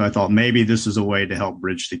 So I thought maybe this is a way to help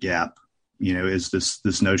bridge the gap, is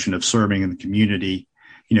this notion of serving in the community,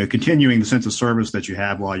 continuing the sense of service that you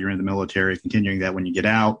have while you're in the military, continuing that when you get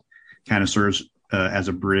out, kind of serves as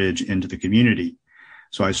a bridge into the community.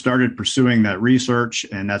 So I started pursuing that research,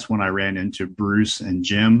 and that's when I ran into Bruce and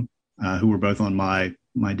Jim, who were both on my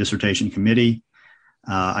dissertation committee.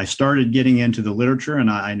 I started getting into the literature, and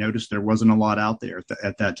I noticed there wasn't a lot out there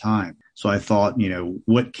at that time. So I thought,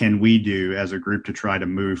 what can we do as a group to try to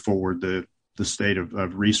move forward the state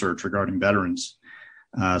of research regarding veterans?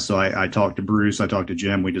 So I talked to Bruce, I talked to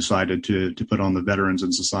Jim. We decided to put on the Veterans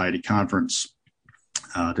in Society Conference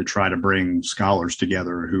to try to bring scholars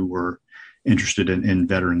together who were interested in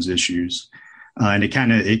veterans issues. And it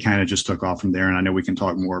kind of just took off from there. And I know we can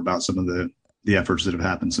talk more about some of the efforts that have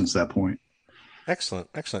happened since that point. Excellent.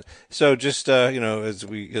 So just, as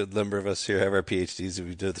a number of us here have our PhDs,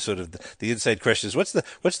 we do sort of the inside questions. What's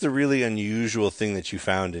the really unusual thing that you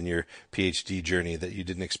found in your PhD journey that you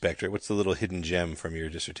didn't expect, right? What's the little hidden gem from your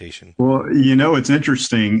dissertation? Well, it's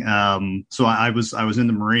interesting. So I was in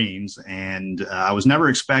the Marines, and I was never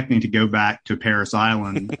expecting to go back to Parris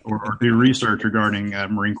Island or do research regarding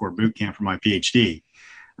Marine Corps boot camp for my PhD.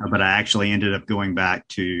 But I actually ended up going back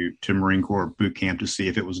to Marine Corps boot camp to see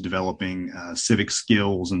if it was developing civic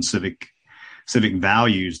skills and civic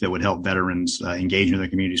values that would help veterans engage in their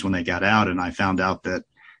communities when they got out. And I found out that,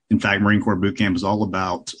 in fact, Marine Corps boot camp is all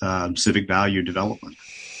about civic value development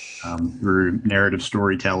through narrative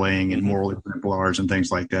storytelling and moral exemplars and things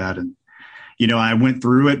like that. And, I went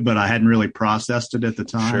through it, but I hadn't really processed it at the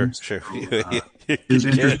time. Sure. It was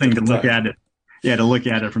interesting to look at it. Yeah, to look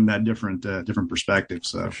at it from that different perspective.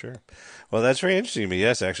 So for sure. Well, that's very interesting to me.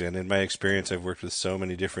 Yes, actually. And in my experience, I've worked with so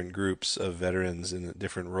many different groups of veterans in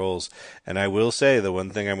different roles. And I will say the one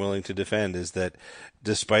thing I'm willing to defend is that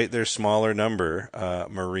despite their smaller number,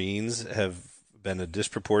 Marines have been a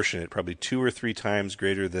disproportionate, probably 2 or 3 times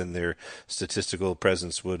greater than their statistical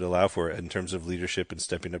presence would allow for in terms of leadership and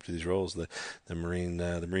stepping up to these roles. The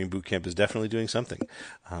Marine boot camp is definitely doing something.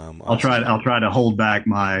 I'll try to hold back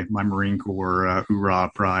my Marine Corps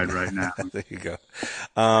hoorah pride right now. There you go.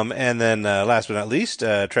 And then last but not least,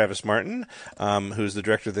 Travis Martin, who's the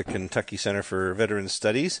director of the Kentucky Center for Veterans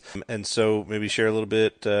Studies. And so maybe share a little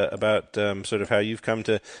bit about sort of how you've come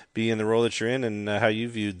to be in the role that you're in and how you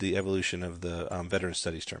viewed the evolution of the Veterans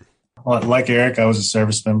Studies term. Well, like Eric, I was a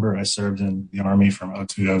service member. I served in the Army from 2002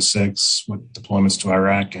 to 2006 with deployments to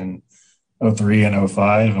Iraq in 2003 and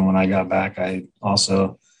 2005. And when I got back, I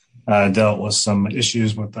also dealt with some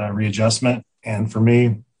issues with readjustment. And for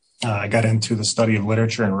me, I got into the study of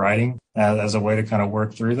literature and writing as a way to kind of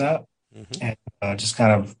work through that. Mm-hmm. And just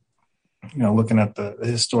kind of, looking at the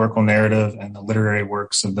historical narrative and the literary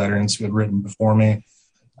works of veterans who had written before me,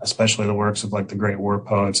 especially the works of like the great war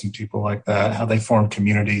poets and people like that, how they formed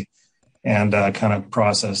community and kind of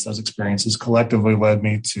process those experiences collectively led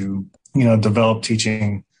me to, develop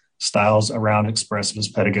teaching styles around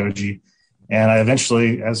expressivist pedagogy. And I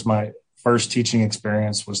eventually, as my first teaching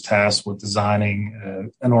experience, was tasked with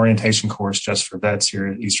designing an orientation course just for vets here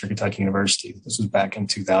at Eastern Kentucky University. This was back in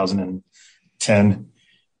 2010.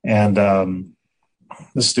 And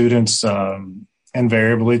the students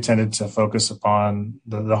invariably tended to focus upon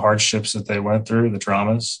the hardships that they went through, the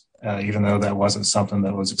traumas, even though that wasn't something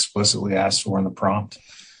that was explicitly asked for in the prompt.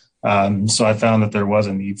 So I found that there was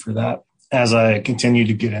a need for that. As I continued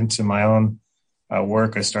to get into my own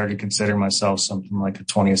work, I started to consider myself something like a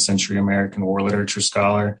 20th century American war literature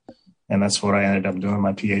scholar. And that's what I ended up doing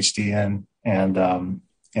my PhD in. And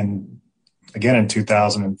again, in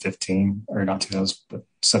 2015, or not 2000, but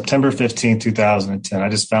September 15, 2010, I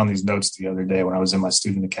just found these notes the other day when I was in my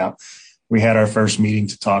student account. We had our first meeting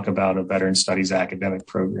to talk about a veteran studies academic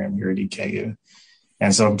program here at EKU.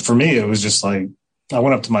 And so for me, it was just like, I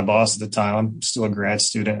went up to my boss at the time. I'm still a grad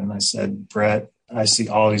student. And I said, Brett, I see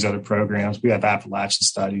all these other programs. We have Appalachian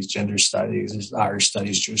studies, gender studies, there's Irish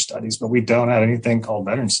studies, Jewish studies, but we don't have anything called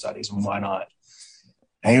veteran studies. And why not?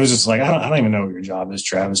 And he was just like, I don't even know what your job is,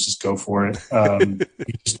 Travis. Just go for it.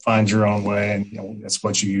 You just find your own way. And that's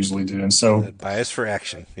what you usually do. And so bias for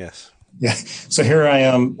action. Yes. Yeah. So here I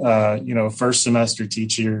am, first semester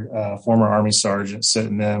teacher, former Army sergeant,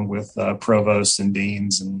 sitting in with provosts and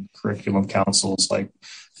deans and curriculum councils, like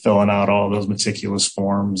filling out all those meticulous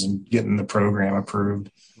forms and getting the program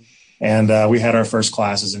approved. And we had our first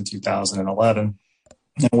classes in 2011.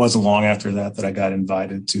 It wasn't long after that I got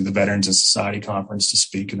invited to the Veterans and Society Conference to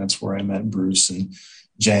speak. And that's where I met Bruce and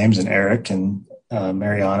James and Eric and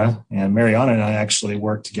Mariana. And Mariana and I actually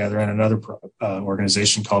worked together in another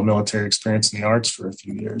organization called Military Experience in the Arts for a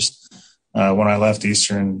few years. When I left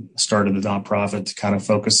Eastern, started the nonprofit to kind of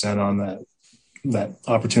focus in on that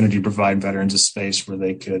opportunity to provide veterans a space where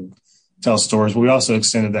they could tell stories. But we also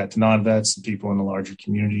extended that to non-vets and people in the larger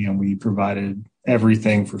community. And we provided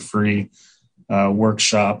everything for free.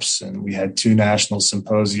 Workshops, and we had 2 national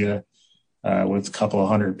symposia with a couple of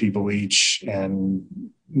 100 people each, and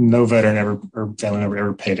no veteran or family member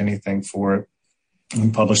ever paid anything for it. We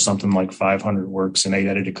published something like 500 works in 8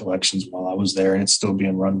 edited collections while I was there, and it's still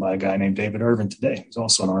being run by a guy named David Irvin today. He's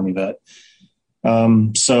also an Army vet.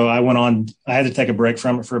 So I went on. I had to take a break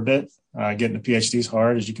from it for a bit. Getting a PhD is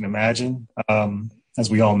hard, as you can imagine. As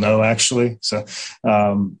we all know, actually. So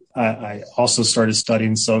I also started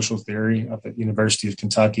studying social theory up at University of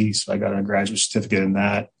Kentucky. So I got a graduate certificate in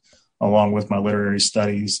that, along with my literary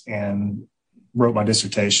studies, and wrote my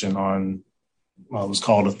dissertation on what was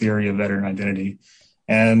called A Theory of Veteran Identity.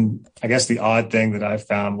 And I guess the odd thing that I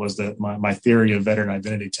found was that my theory of veteran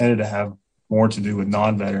identity tended to have more to do with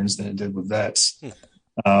non-veterans than it did with vets.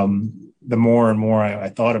 The more and more I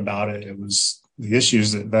thought about it, it was the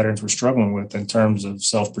issues that veterans were struggling with in terms of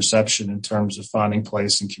self-perception, in terms of finding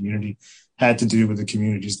place in community, had to do with the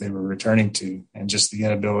communities they were returning to, and just the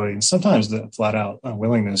inability and sometimes the flat out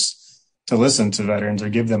unwillingness to listen to veterans or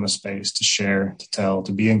give them a space to share, to tell,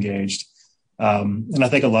 to be engaged. And I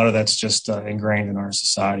think a lot of that's just ingrained in our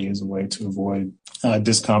society as a way to avoid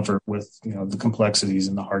discomfort with, the complexities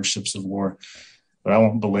and the hardships of war. But I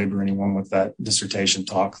won't belabor anyone with that dissertation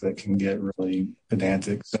talk that can get really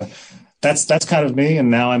pedantic. So that's kind of me.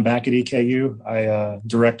 And now I'm back at EKU. I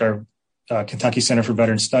direct our Kentucky Center for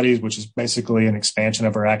Veteran Studies, which is basically an expansion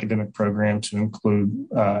of our academic program to include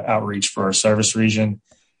outreach for our service region,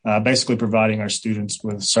 basically providing our students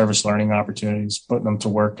with service learning opportunities, putting them to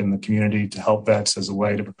work in the community to help vets as a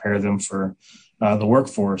way to prepare them for the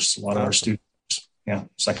workforce. A lot of our students,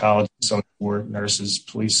 psychology, social work, nurses,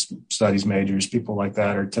 police studies majors, people like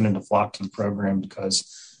that are tending to flock to the program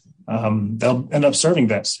because they'll end up serving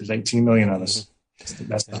vets. There's 18 million of us.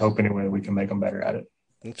 That's the hope anyway, we can make them better at it.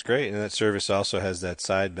 That's great. And that service also has that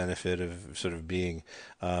side benefit of sort of being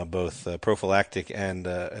both prophylactic and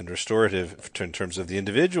restorative in terms of the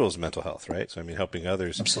individual's mental health, right? So, I mean, helping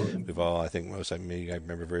others. Absolutely. We've all, I think I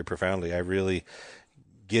remember very profoundly, I really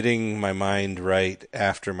getting my mind right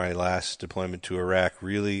after my last deployment to Iraq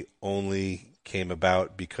really only came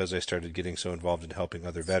about because I started getting so involved in helping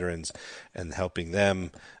other veterans, and helping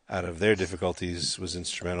them out of their difficulties was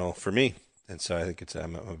instrumental for me. And so I think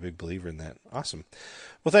I'm a big believer in that. Awesome.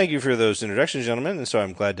 Well, thank you for those introductions, gentlemen. And so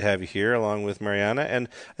I'm glad to have you here along with Mariana. And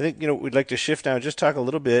I think, we'd like to shift now, just talk a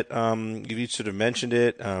little bit. You've each sort of mentioned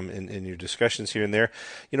it in your discussions here and there.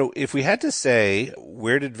 If we had to say,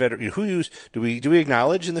 where did do we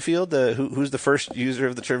acknowledge in the field who's the first user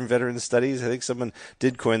of the term veteran studies? I think someone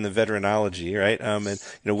did coin the veteranology, right?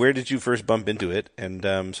 And where did you first bump into it? And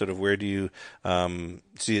sort of where do you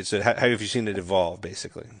see it? So how have you seen it evolve,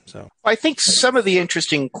 basically? So I think some of the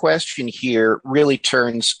interesting question here really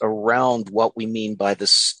turns around what we mean by the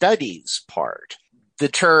studies part. The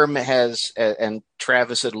term has, and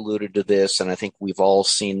Travis had alluded to this, and I think we've all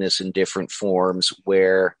seen this in different forms,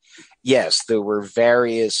 where, yes, there were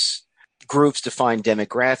various groups defined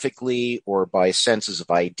demographically or by senses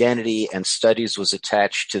of identity, and studies was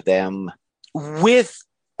attached to them with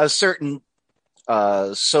a certain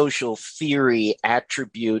social theory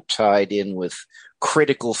attribute tied in with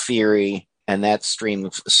critical theory, and that stream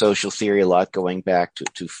of social theory, a lot going back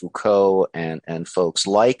to Foucault and folks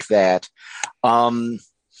like that. I'm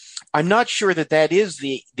not sure that is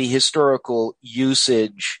the historical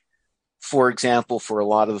usage, for example, for a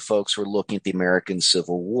lot of the folks who are looking at the American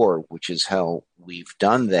Civil War, which is how we've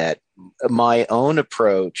done that. My own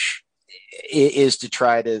approach is to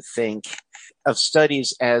try to think of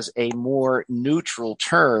studies as a more neutral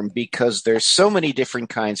term, because there's so many different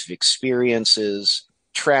kinds of experiences.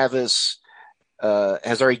 Travis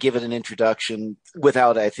has already given an introduction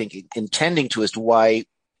without, I think, intending to, as to why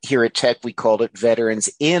here at Tech we called it Veterans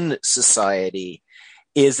in Society,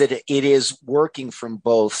 is that it is working from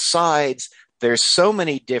both sides. There's so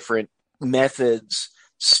many different methods,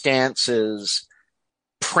 stances,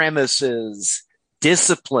 premises,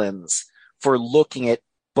 disciplines for looking at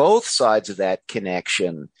both sides of that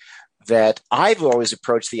connection, that I've always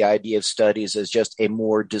approached the idea of studies as just a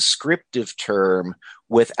more descriptive term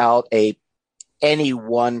without any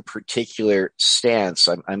one particular stance.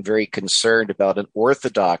 I'm very concerned about an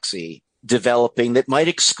orthodoxy developing that might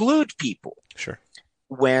exclude people. Sure.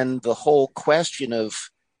 When the whole question of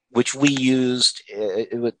which we used,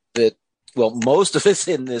 most of us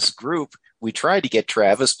in this group, we tried to get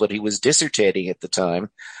Travis, but he was dissertating at the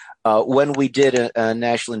time. When we did a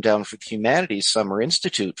National Endowment for the Humanities Summer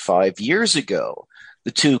Institute 5 years ago,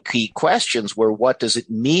 the two key questions were, what does it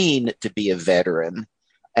mean to be a veteran,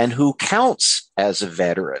 and who counts as a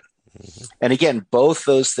veteran? Mm-hmm. And again, both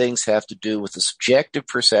those things have to do with the subjective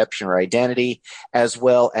perception or identity, as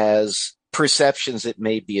well as perceptions that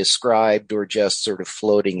may be ascribed or just sort of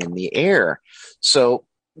floating in the air. So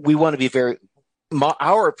we want to be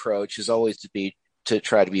our approach is always to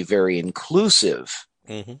try to be very inclusive.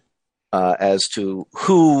 Mm-hmm. As to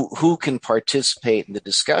who can participate in the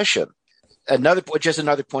discussion. Another point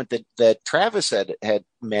that Travis had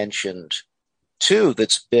mentioned too,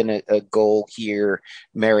 that's been a goal here,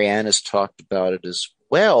 Mariana's talked about it as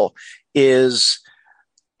well, is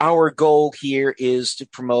our goal here is to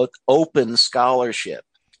promote open scholarship,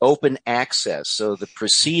 open access. So the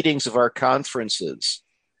proceedings of our conferences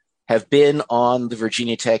have been on the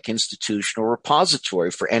Virginia Tech Institutional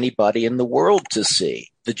Repository for anybody in the world to see.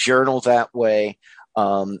 The journal that way,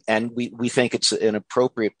 and we think it's an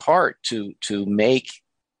appropriate part to make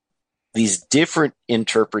these different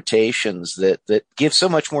interpretations that give so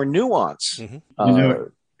much more nuance. Mm-hmm.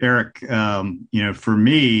 Eric, for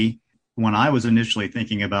me, when I was initially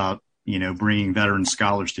thinking about, bringing veteran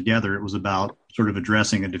scholars together, it was about sort of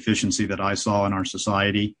addressing a deficiency that I saw in our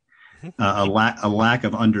society. A lack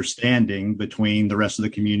of understanding between the rest of the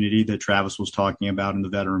community that Travis was talking about in the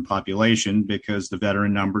veteran population, because the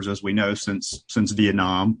veteran numbers, as we know, since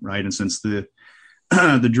Vietnam, right, and since the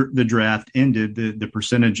draft ended, the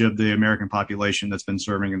percentage of the American population that's been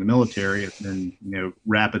serving in the military has been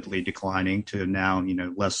rapidly declining to now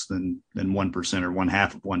less than 1% or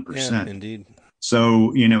 0.5%. Yeah, indeed.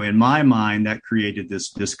 So in my mind, that created this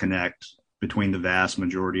disconnect between the vast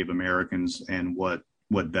majority of Americans and what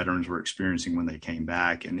veterans were experiencing when they came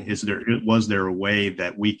back. And was there a way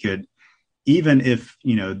that we could, even if,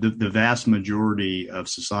 the vast majority of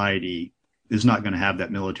society is not going to have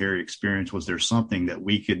that military experience, was there something that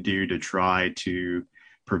we could do to try to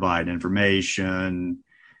provide information,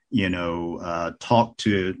 talk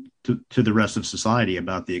to the rest of society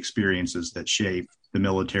about the experiences that shape the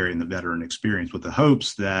military and the veteran experience, with the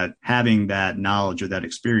hopes that having that knowledge or that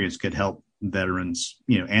experience could help veterans,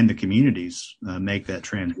 and the communities make that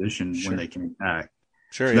transition when they come back.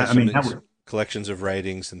 Sure. So yeah, collections of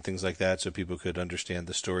writings and things like that, so people could understand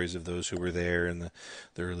the stories of those who were there in the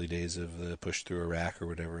early days of the push through Iraq or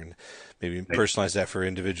whatever, and maybe personalize that for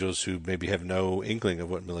individuals who maybe have no inkling of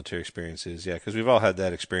what military experience is. Yeah, because we've all had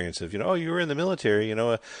that experience of, oh, you were in the military,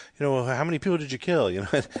 how many people did you kill?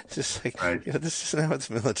 It's just like, this is not what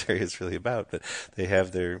the military is really about. But they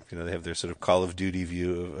have their, they have their sort of Call of Duty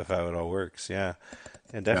view of how it all works. Yeah.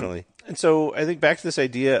 And definitely. Yeah. And so I think back to this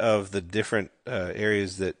idea of the different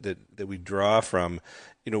areas that we draw from,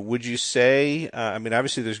 would you say,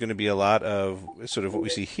 obviously there's going to be a lot of sort of what we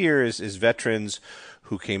see here is veterans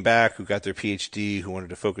who came back, who got their PhD, who wanted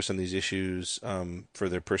to focus on these issues for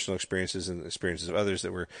their personal experiences and experiences of others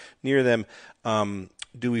that were near them.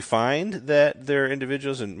 Do we find that there are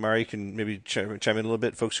individuals, and Mari can maybe chime in a little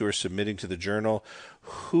bit, folks who are submitting to the journal,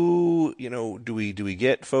 who, do we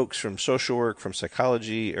get folks from social work, from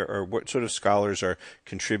psychology, or what sort of scholars are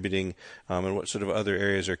contributing, and what sort of other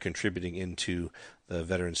areas are contributing into the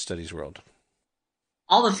veteran studies world?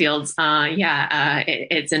 All the fields.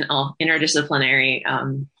 It's an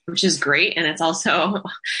interdisciplinary, which is great. And it's also,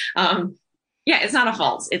 it's not a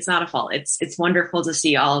fault. It's not a fault. It's wonderful to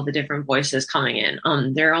see all of the different voices coming in.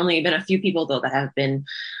 There have only been a few people, though, that have been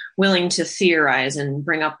willing to theorize and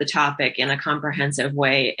bring up the topic in a comprehensive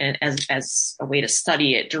way and as a way to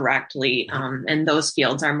study it directly. And those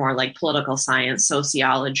fields are more like political science,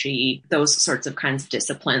 sociology, those sorts of kinds of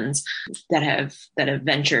disciplines that have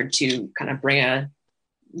ventured to kind of bring a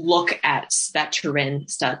look at veteran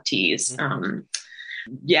studies.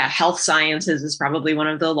 Health sciences is probably one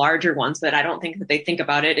of the larger ones, but I don't think that they think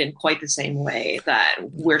about it in quite the same way that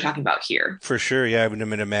we're talking about here. For sure, yeah. I would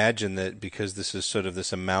imagine that because this is sort of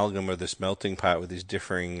this amalgam or this melting pot with these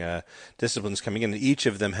differing disciplines coming in, each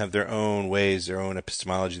of them have their own ways, their own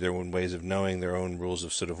epistemology, their own ways of knowing, their own rules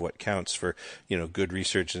of sort of what counts for, good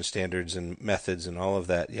research and standards and methods and all of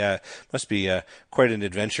that. Yeah, it must be quite an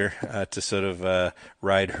adventure to sort of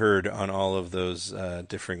ride herd on all of those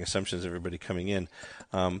differing assumptions, everybody coming in.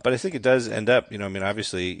 But I think it does end up,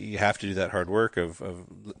 obviously you have to do that hard work of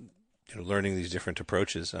learning these different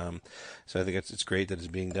approaches. So I think it's great that it's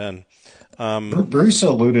being done. Bruce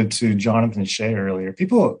alluded to Jonathan Shea earlier.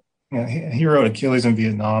 People, he wrote Achilles in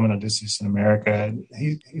Vietnam and Odysseus in America.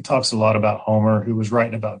 He talks a lot about Homer, who was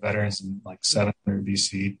writing about veterans in like 700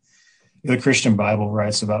 BC. The Christian Bible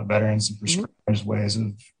writes about veterans and prescribes ways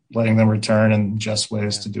of letting them return and just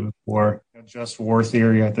ways to do with war. Just war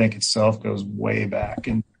theory, I think itself goes way back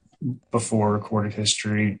and before recorded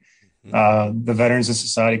history. The Veterans in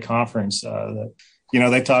Society Conference,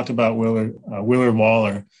 they talked about Willard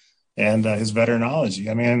Waller and his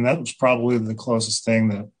veteeranology. That was probably the closest thing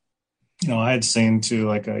that, I had seen to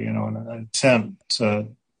like an attempt to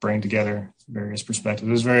bring together various perspectives.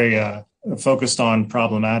 It was very focused on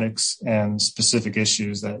problematics and specific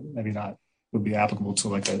issues that maybe not would be applicable to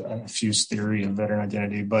like a fused theory of veteran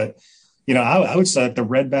identity. But, I would say the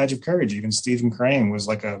Red Badge of Courage, even Stephen Crane, was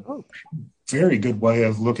like a very good way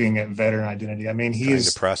of looking at veteran identity. He's trying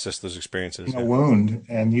to process those experiences, a wound,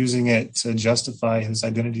 and using it to justify his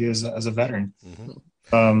identity as a veteran.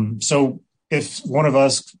 So if one of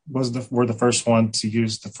us were the first one to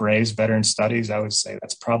use the phrase veteran studies, I would say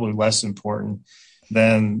that's probably less important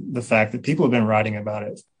than the fact that people have been writing about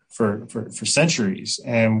it for centuries.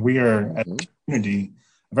 And we are at a community,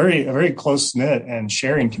 a very close knit and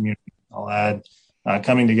sharing community, I'll add,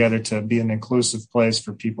 coming together to be an inclusive place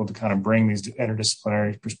for people to kind of bring these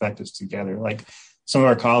interdisciplinary perspectives together. Like some of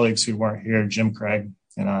our colleagues who weren't here, Jim Craig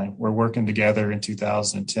and I, were working together in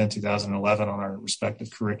 2010, 2011 on our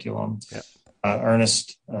respective curriculum. Yeah.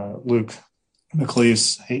 Ernest Luke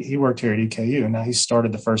McLeese, he worked here at EKU, and now he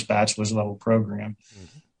started the first bachelor's level program.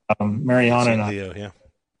 Mariana and I, Leo,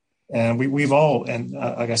 and we've all, and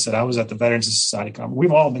like I said, I was at the Veterans Society Conference.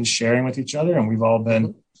 We've all been sharing with each other, and we've all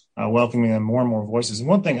been welcoming in more and more voices. And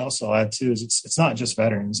one thing else I'll add too is it's not just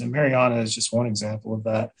veterans, and Mariana is just one example of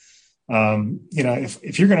that.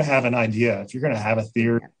 If you're going to have an idea, if you're going to have a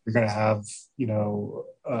theory, you're going to have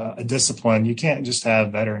a discipline, you can't just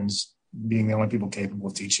have veterans being the only people capable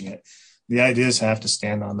of teaching it. The ideas have to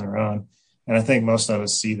stand on their own. And I think most of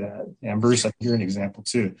us see that. And Bruce, I think you're an example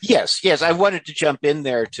too. Yes. I wanted to jump in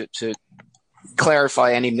there to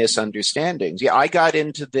clarify any misunderstandings. Yeah, I got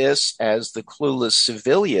into this as the clueless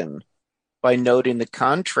civilian by noting the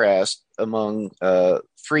contrast among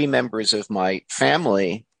 3 members of my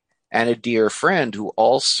family and a dear friend who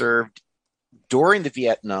all served during the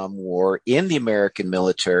Vietnam War in the American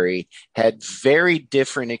military had very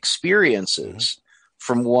different experiences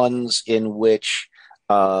from ones in which,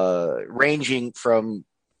 ranging from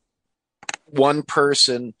one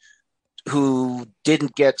person who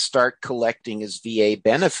didn't start collecting his VA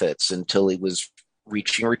benefits until he was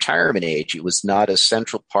reaching retirement age. It was not a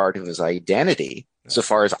central part of his identity, so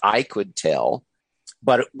far as I could tell,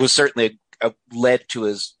 but it was certainly led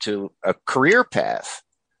to a career path.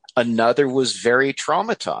 Another was very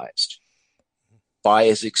traumatized by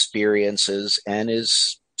his experiences and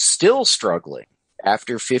is still struggling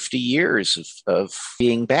after 50 years of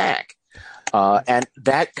being back. And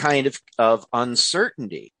that kind of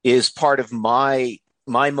uncertainty is part of my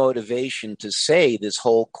motivation to say this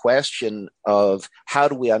whole question of how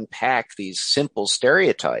do we unpack these simple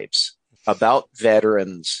stereotypes about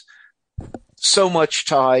veterans, so much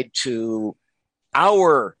tied to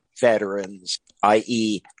our veterans,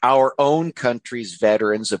 i.e. our own country's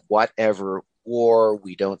veterans of whatever war.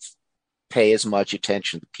 We don't pay as much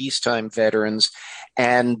attention to peacetime veterans.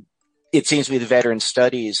 And it seems to me the veteran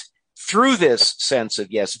studies through this sense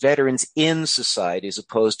of, yes, veterans in society as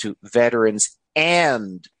opposed to veterans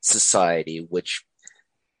and society, which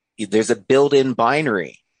there's a built-in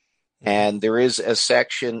binary. And there is a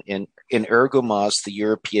section in Ergomos, the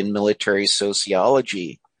European Military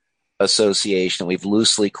Sociology Association, we've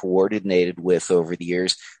loosely coordinated with over the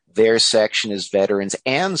years. Their section is veterans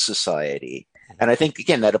and society. And I think,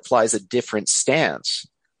 again, that applies a different stance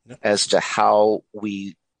as to how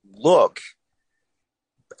we look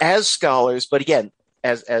as scholars, but again,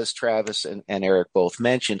 as Travis and Eric both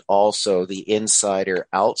mentioned, also the insider,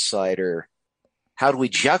 outsider, how do we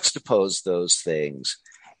juxtapose those things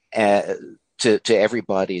to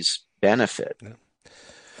everybody's benefit? Yeah.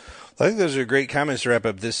 Well, I think those are great comments to wrap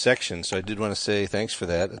up this section. So I did want to say thanks for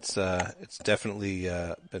that. It's definitely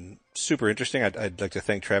been super interesting. I'd like to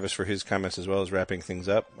thank Travis for his comments as well as wrapping things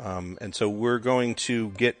up. And so we're going to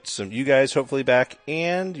get you guys hopefully back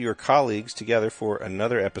and your colleagues together for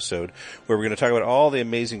another episode where we're going to talk about all the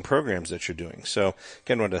amazing programs that you're doing. So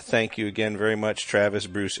again, I want to thank you again very much, Travis,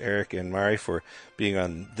 Bruce, Eric, and Mari, for being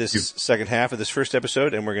on this second half of this first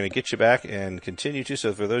episode, and we're going to get you back and continue to.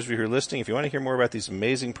 So for those of you who are listening, if you want to hear more about these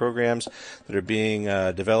amazing programs that are being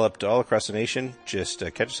developed all across the nation, just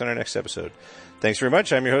catch us on our next episode. Thanks very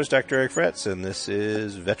much. I'm your host, Dr. Eric Fretz, and this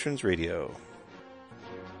is Veterans Radio.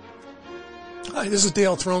 Hi, this is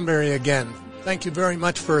Dale Throneberry again. Thank you very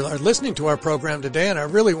much for listening to our program today, and I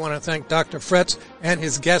really want to thank Dr. Fretz and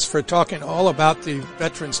his guests for talking all about the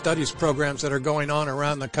veteran studies programs that are going on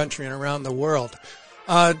around the country and around the world.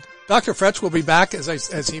 Dr. Fretz will be back,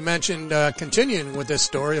 as he mentioned, continuing with this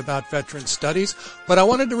story about veteran studies. But I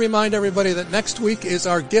wanted to remind everybody that next week is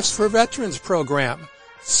our Gifts for Veterans program.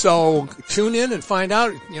 So tune in and find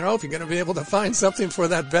out, if you're going to be able to find something for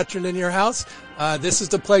that veteran in your house, this is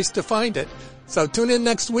the place to find it. So tune in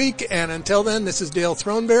next week, and until then, this is Dale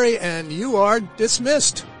Throneberry, and you are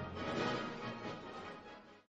dismissed.